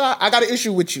government side, I got an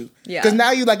issue with you. Yeah. Because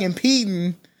now you're like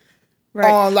impeding Right.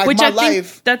 on like Which my I think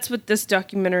life. that's what this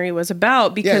documentary was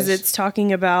about, because Yes. it's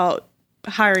talking about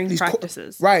hiring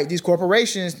practices. Right. These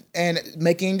corporations and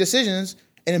making decisions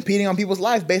and impeding on people's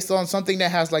life based on something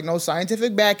that has like no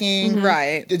scientific backing.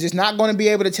 Right. They're just not going to be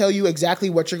able to tell you exactly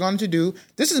what you're going to do.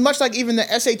 This is much like even the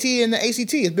SAT and the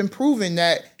ACT. It's been proven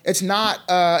that it's not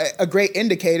a great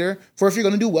indicator for if you're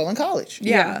going to do well in college.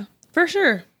 Yeah. For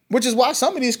sure. Which is why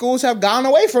some of these schools have gone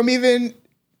away from even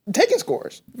taking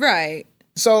scores. Right.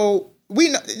 So we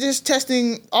know, just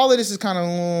testing, all of this is kind of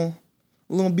a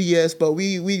little BS, but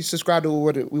we subscribe to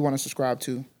what we want to subscribe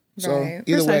to. So Right.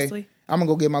 either Precisely. way, I'm going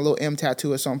to go get my little M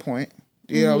tattoo at some point.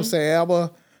 You know what I'm saying? I'm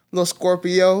a little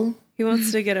Scorpio. He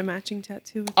wants to get a matching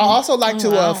tattoo. With I also like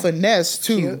to wow. finesse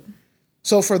too. Cute.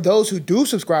 So for those who do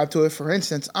subscribe to it, for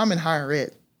instance, I'm in higher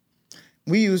ed.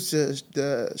 We use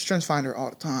the Strengths Finder all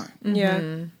the time. Yeah.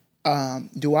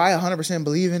 Do I 100%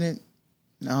 believe in it?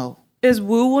 No. Is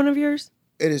Woo one of yours?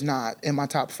 It is not in my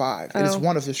top 5. It is Oh.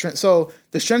 one of the strengths. So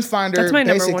the Strengths Finder That's my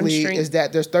number one basically strength. is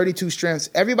that there's 32 strengths.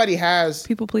 Everybody has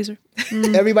People pleaser.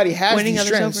 everybody has Winning these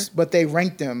others strengths, over. but they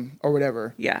rank them or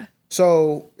whatever. Yeah.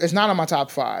 So it's not on my top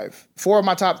 5. 4 of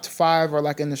my top 5 are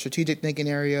like in the strategic thinking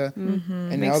area,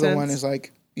 and the Makes other one sense. is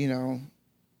like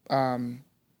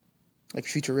like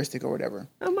futuristic or whatever.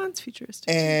 Oh, mine's futuristic.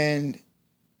 And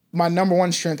my number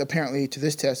one strength, apparently, to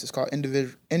this test is called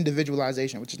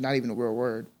individualization, which is not even a real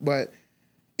word. But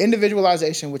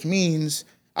individualization, which means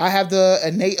I have the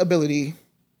innate ability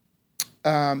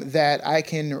that I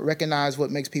can recognize what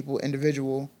makes people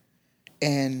individual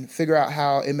and figure out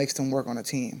how it makes them work on a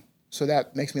team. So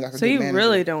that makes me like a So good you manager.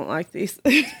 really don't like these.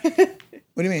 What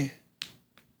do you mean?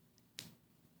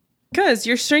 Because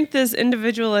your strength is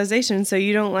individualization, so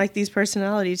you don't like these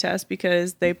personality tests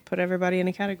because they put everybody in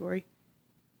a category.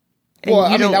 And Well, you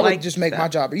I mean, don't that like would just make my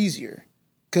that. job easier.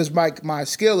 Because my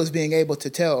skill is being able to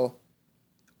tell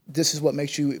this is what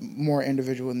makes you more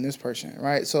individual than this person,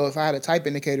 right? So if I had a type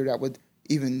indicator that would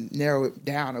even narrow it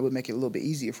down, it would make it a little bit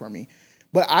easier for me.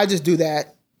 But I just do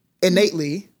that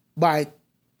innately by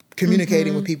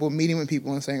communicating with people, meeting with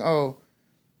people, and saying, oh,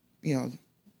 you know,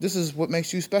 this is what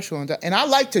makes you special. And I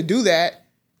like to do that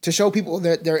to show people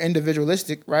that they're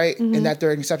individualistic, right? And that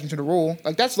they're an exception to the rule.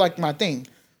 Like, that's like my thing.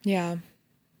 Yeah.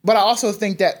 But I also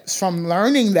think that from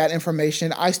learning that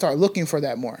information, I start looking for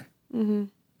that more.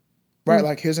 Right?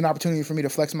 Like, here's an opportunity for me to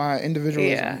flex my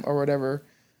individualism Yeah. or whatever.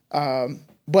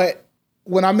 But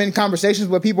when I'm in conversations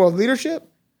with people of leadership,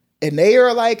 and they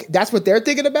are like, that's what they're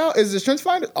thinking about is the Strengths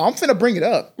Finder, I'm finna bring it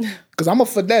up. Because I'm a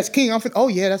finesse king. Oh,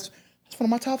 yeah, that's one of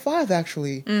my top 5,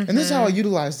 actually. And this is how I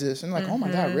utilize this. And like, oh,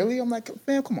 my God, really? I'm like,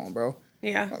 fam, come on, bro.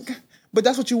 Yeah. But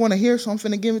that's what you want to hear, so I'm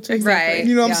finna give it to you. Right,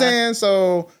 You know what yeah. I'm saying?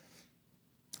 So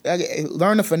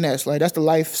learn the finesse. Like, that's the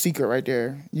life secret right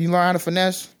there. You learn how to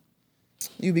finesse,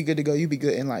 you be good to go. You be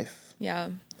good in life. Yeah.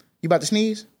 You about to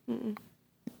sneeze?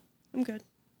 I'm good.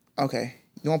 Okay.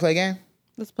 You want to play a game?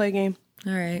 Let's play a game.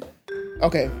 All right.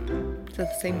 Okay. Is that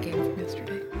the same game from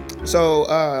yesterday? So,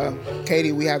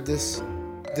 Katie, we have this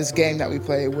game that we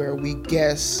play where we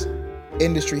guess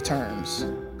industry terms.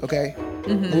 Okay.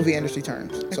 Movie industry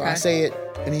terms. So I Okay. say it,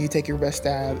 and then you take your best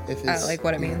stab if it's Like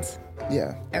what it means.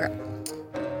 Yeah. Okay.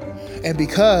 And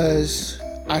because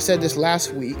I said this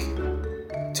last week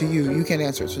to you, you can't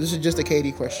answer it. So this is just a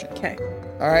Katie question. Okay.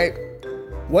 All right.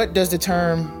 What does the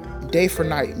term day for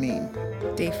night mean?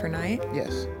 Day for night?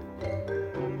 Yes.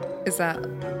 Is that...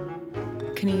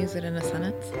 Can you use it in a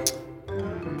sentence?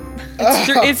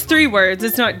 It's 3 words.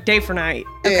 It's not day for night.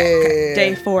 Okay.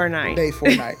 Day for night. Day for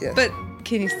night. Yes. But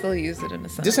can you still use it in a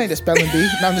sentence? This ain't the spelling bee.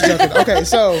 No, I'm just joking. Okay,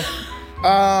 so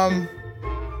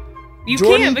You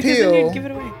Jordan can't because then Peele- you'd give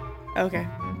it away. Okay.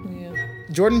 Yeah.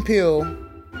 Jordan Peele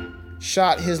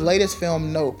shot his latest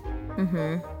film, Nope,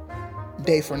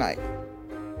 day for night.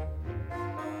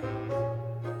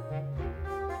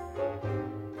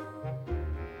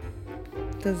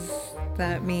 Does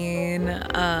that mean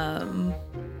that...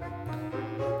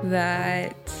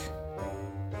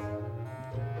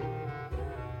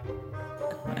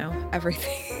 I don't know.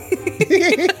 Everything...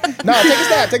 No, take a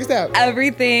stab. Take a stab.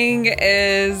 Everything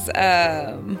is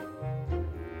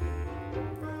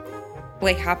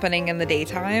like happening in the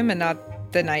daytime and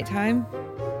not the nighttime.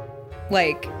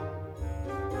 Like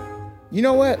You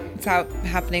know what? it's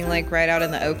happening like right out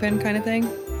in the open kind of thing.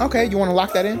 Okay, you want to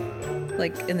lock that in?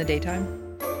 Like in the daytime.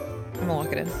 I'm gonna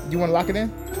lock it in. You want to lock it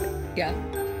in? Yeah.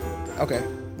 Okay,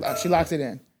 she locks it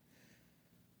in.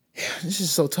 This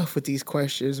is so tough with these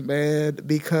questions, man,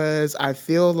 because I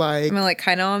feel like Am I like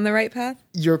kind of on the right path?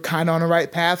 you're kind of on the right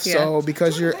path. Yeah. So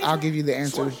because I'll give you the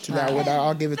answer to that one.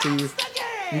 I'll give it to you.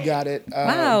 You got it.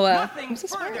 Wow. I'm so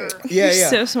smart. Yeah, You're yeah.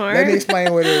 so smart. Let me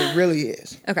explain what it really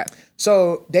is. Okay.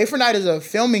 So day for night is a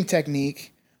filming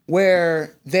technique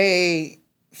where they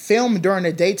film during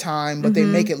the daytime, but they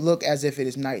make it look as if it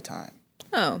is nighttime.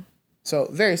 Oh. So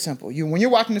very simple. When you're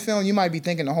watching the film, you might be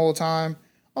thinking the whole time,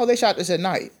 "Oh, they shot this at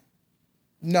night."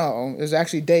 No, it's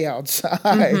actually day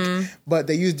outside, but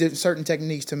they use certain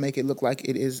techniques to make it look like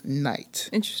it is night.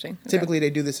 Interesting. Okay. Typically, they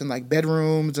do this in like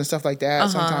bedrooms and stuff like that.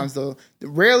 Sometimes I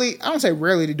don't say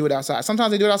rarely to do it outside.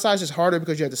 Sometimes they do it outside. It's just harder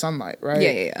because you have the sunlight, right?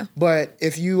 Yeah. But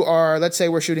if you are, let's say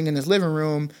we're shooting in this living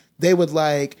room, they would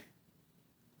like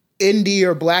indie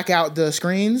or black out the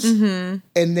screens, and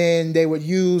then they would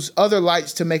use other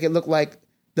lights to make it look like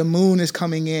the moon is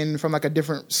coming in from like a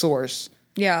different source.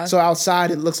 Yeah. So outside,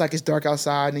 it looks like it's dark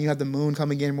outside, and you have the moon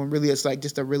coming in when really it's like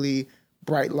just a really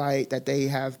bright light that they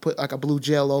have put like a blue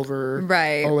gel over,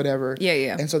 Right. or whatever.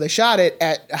 Yeah. And so they shot it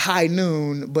at high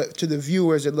noon, but to the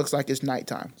viewers, it looks like it's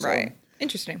nighttime. So Right.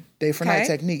 Interesting. day for night Okay.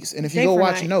 techniques. And if you Day go for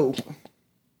watch night. Nope,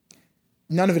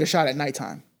 none of it is shot at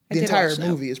nighttime. The did entire watch Nope.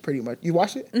 movie is pretty much. You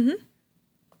watched it? Mm-hmm.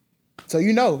 So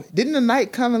didn't the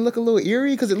night kind of look a little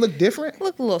eerie because it looked different?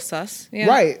 Look a little sus. Yeah.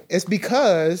 Right. It's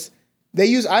because they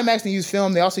use IMAX and use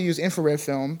film. They also use infrared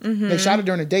film. They shot it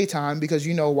during the daytime because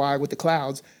you know why with the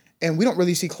clouds. And we don't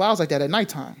really see clouds like that at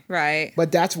nighttime. Right.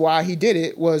 But that's why he did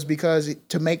it, was because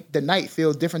to make the night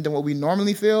feel different than what we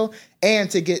normally feel,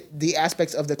 and to get the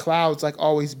aspects of the clouds like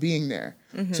always being there.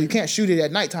 So you can't shoot it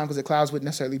at nighttime because the clouds wouldn't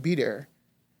necessarily be there.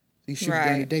 You shoot it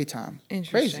during the Right. daytime.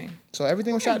 Interesting. Crazy. So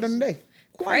everything was shot during the day.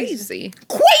 Crazy.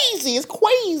 Crazy. It's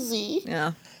crazy.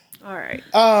 Yeah. All right.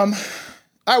 All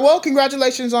right. Well,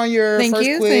 congratulations on your Thank first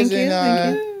you, quiz, thank you,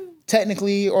 and thank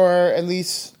technically, or at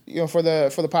least for the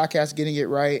podcast, getting it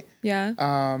right. Yeah.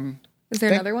 Is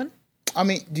there another one? I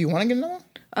mean, do you want to get another one?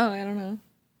 Oh, I don't know.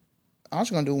 I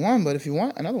was gonna do one, but if you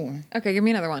want another one, Okay, give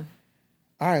me another one.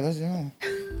 all right, let's do one.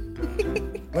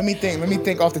 Let me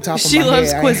think off the top of She my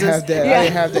loves head. quizzes. I didn't have that. I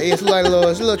didn't have that. It's like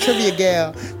it's a little trivia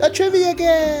gal. A trivia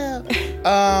gal.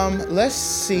 Let's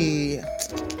see.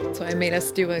 That's why I made us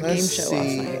do a game Let's show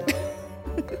see. last night.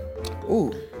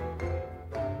 Ooh.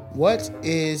 What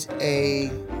is a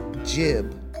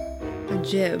jib? A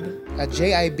jib. A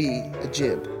JIB. A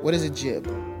jib. What is a jib?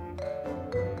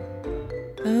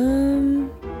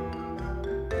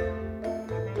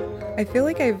 I feel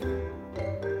like I've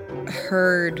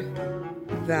heard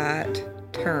that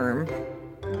term,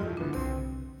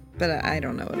 but I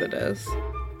don't know what it is.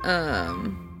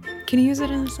 Can you use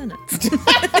it in a sentence?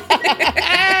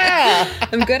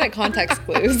 I'm good at context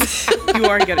clues. You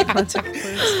are good at contact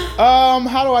clues.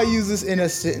 How do I use this in a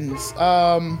sentence?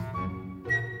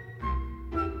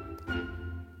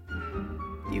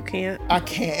 You can't. I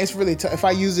can't. It's really tough. If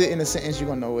I use it in a sentence, you're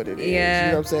gonna know what it is. Yeah.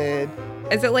 You know what I'm saying?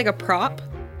 Is it like a prop?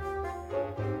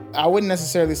 I wouldn't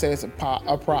necessarily say it's a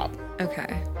prop.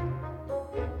 Okay.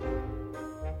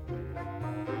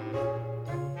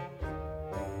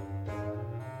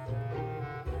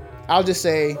 I'll just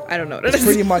say I don't know what it it's is.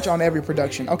 pretty much on every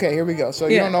production. Okay, here we go. So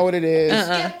you don't know what it is.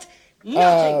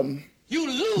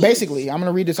 Basically, I'm going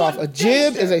to read this off. A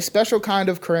jib is a special kind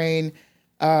of crane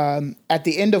at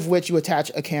the end of which you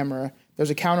attach a camera. There's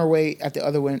a counterweight at the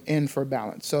other end for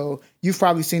balance. So you've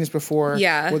probably seen this before.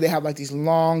 Yeah. Where they have like these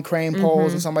long crane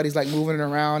poles and somebody's like moving it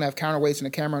around, have counterweights and a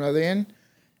camera on the other end.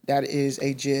 That is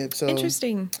a jib. So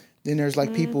Interesting. then there's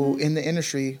like people in the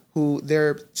industry who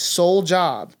their sole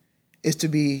job is to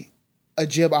be a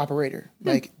jib operator.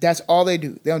 Like that's all they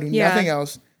do. They don't do nothing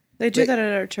else. They do that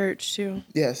at our church too.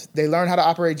 Yes, they learn how to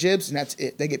operate jibs, and that's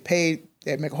it. They get paid.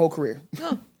 They make a whole career.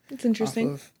 Oh, that's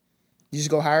interesting. You just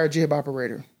go hire a jib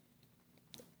operator.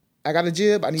 I got a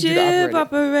jib. I need you to operate Jib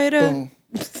operator. Boom.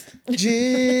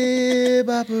 Jib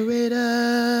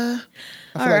operator.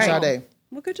 I feel like Sade.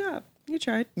 Well, good job. You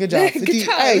tried. Good job. 50. Good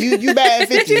job. Hey, you bad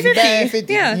 50. You bad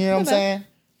 50. Yeah, You know what I'm saying?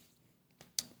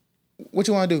 What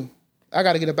you want to do? I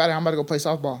got to get up out of here. I'm about to go play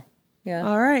softball. Yeah.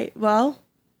 All right. Well,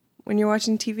 when you're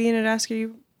watching TV and it asks, are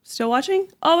you still watching?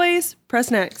 Always press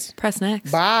next. Press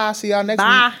next. Bye. See y'all next week.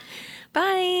 Bye.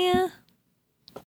 Bye.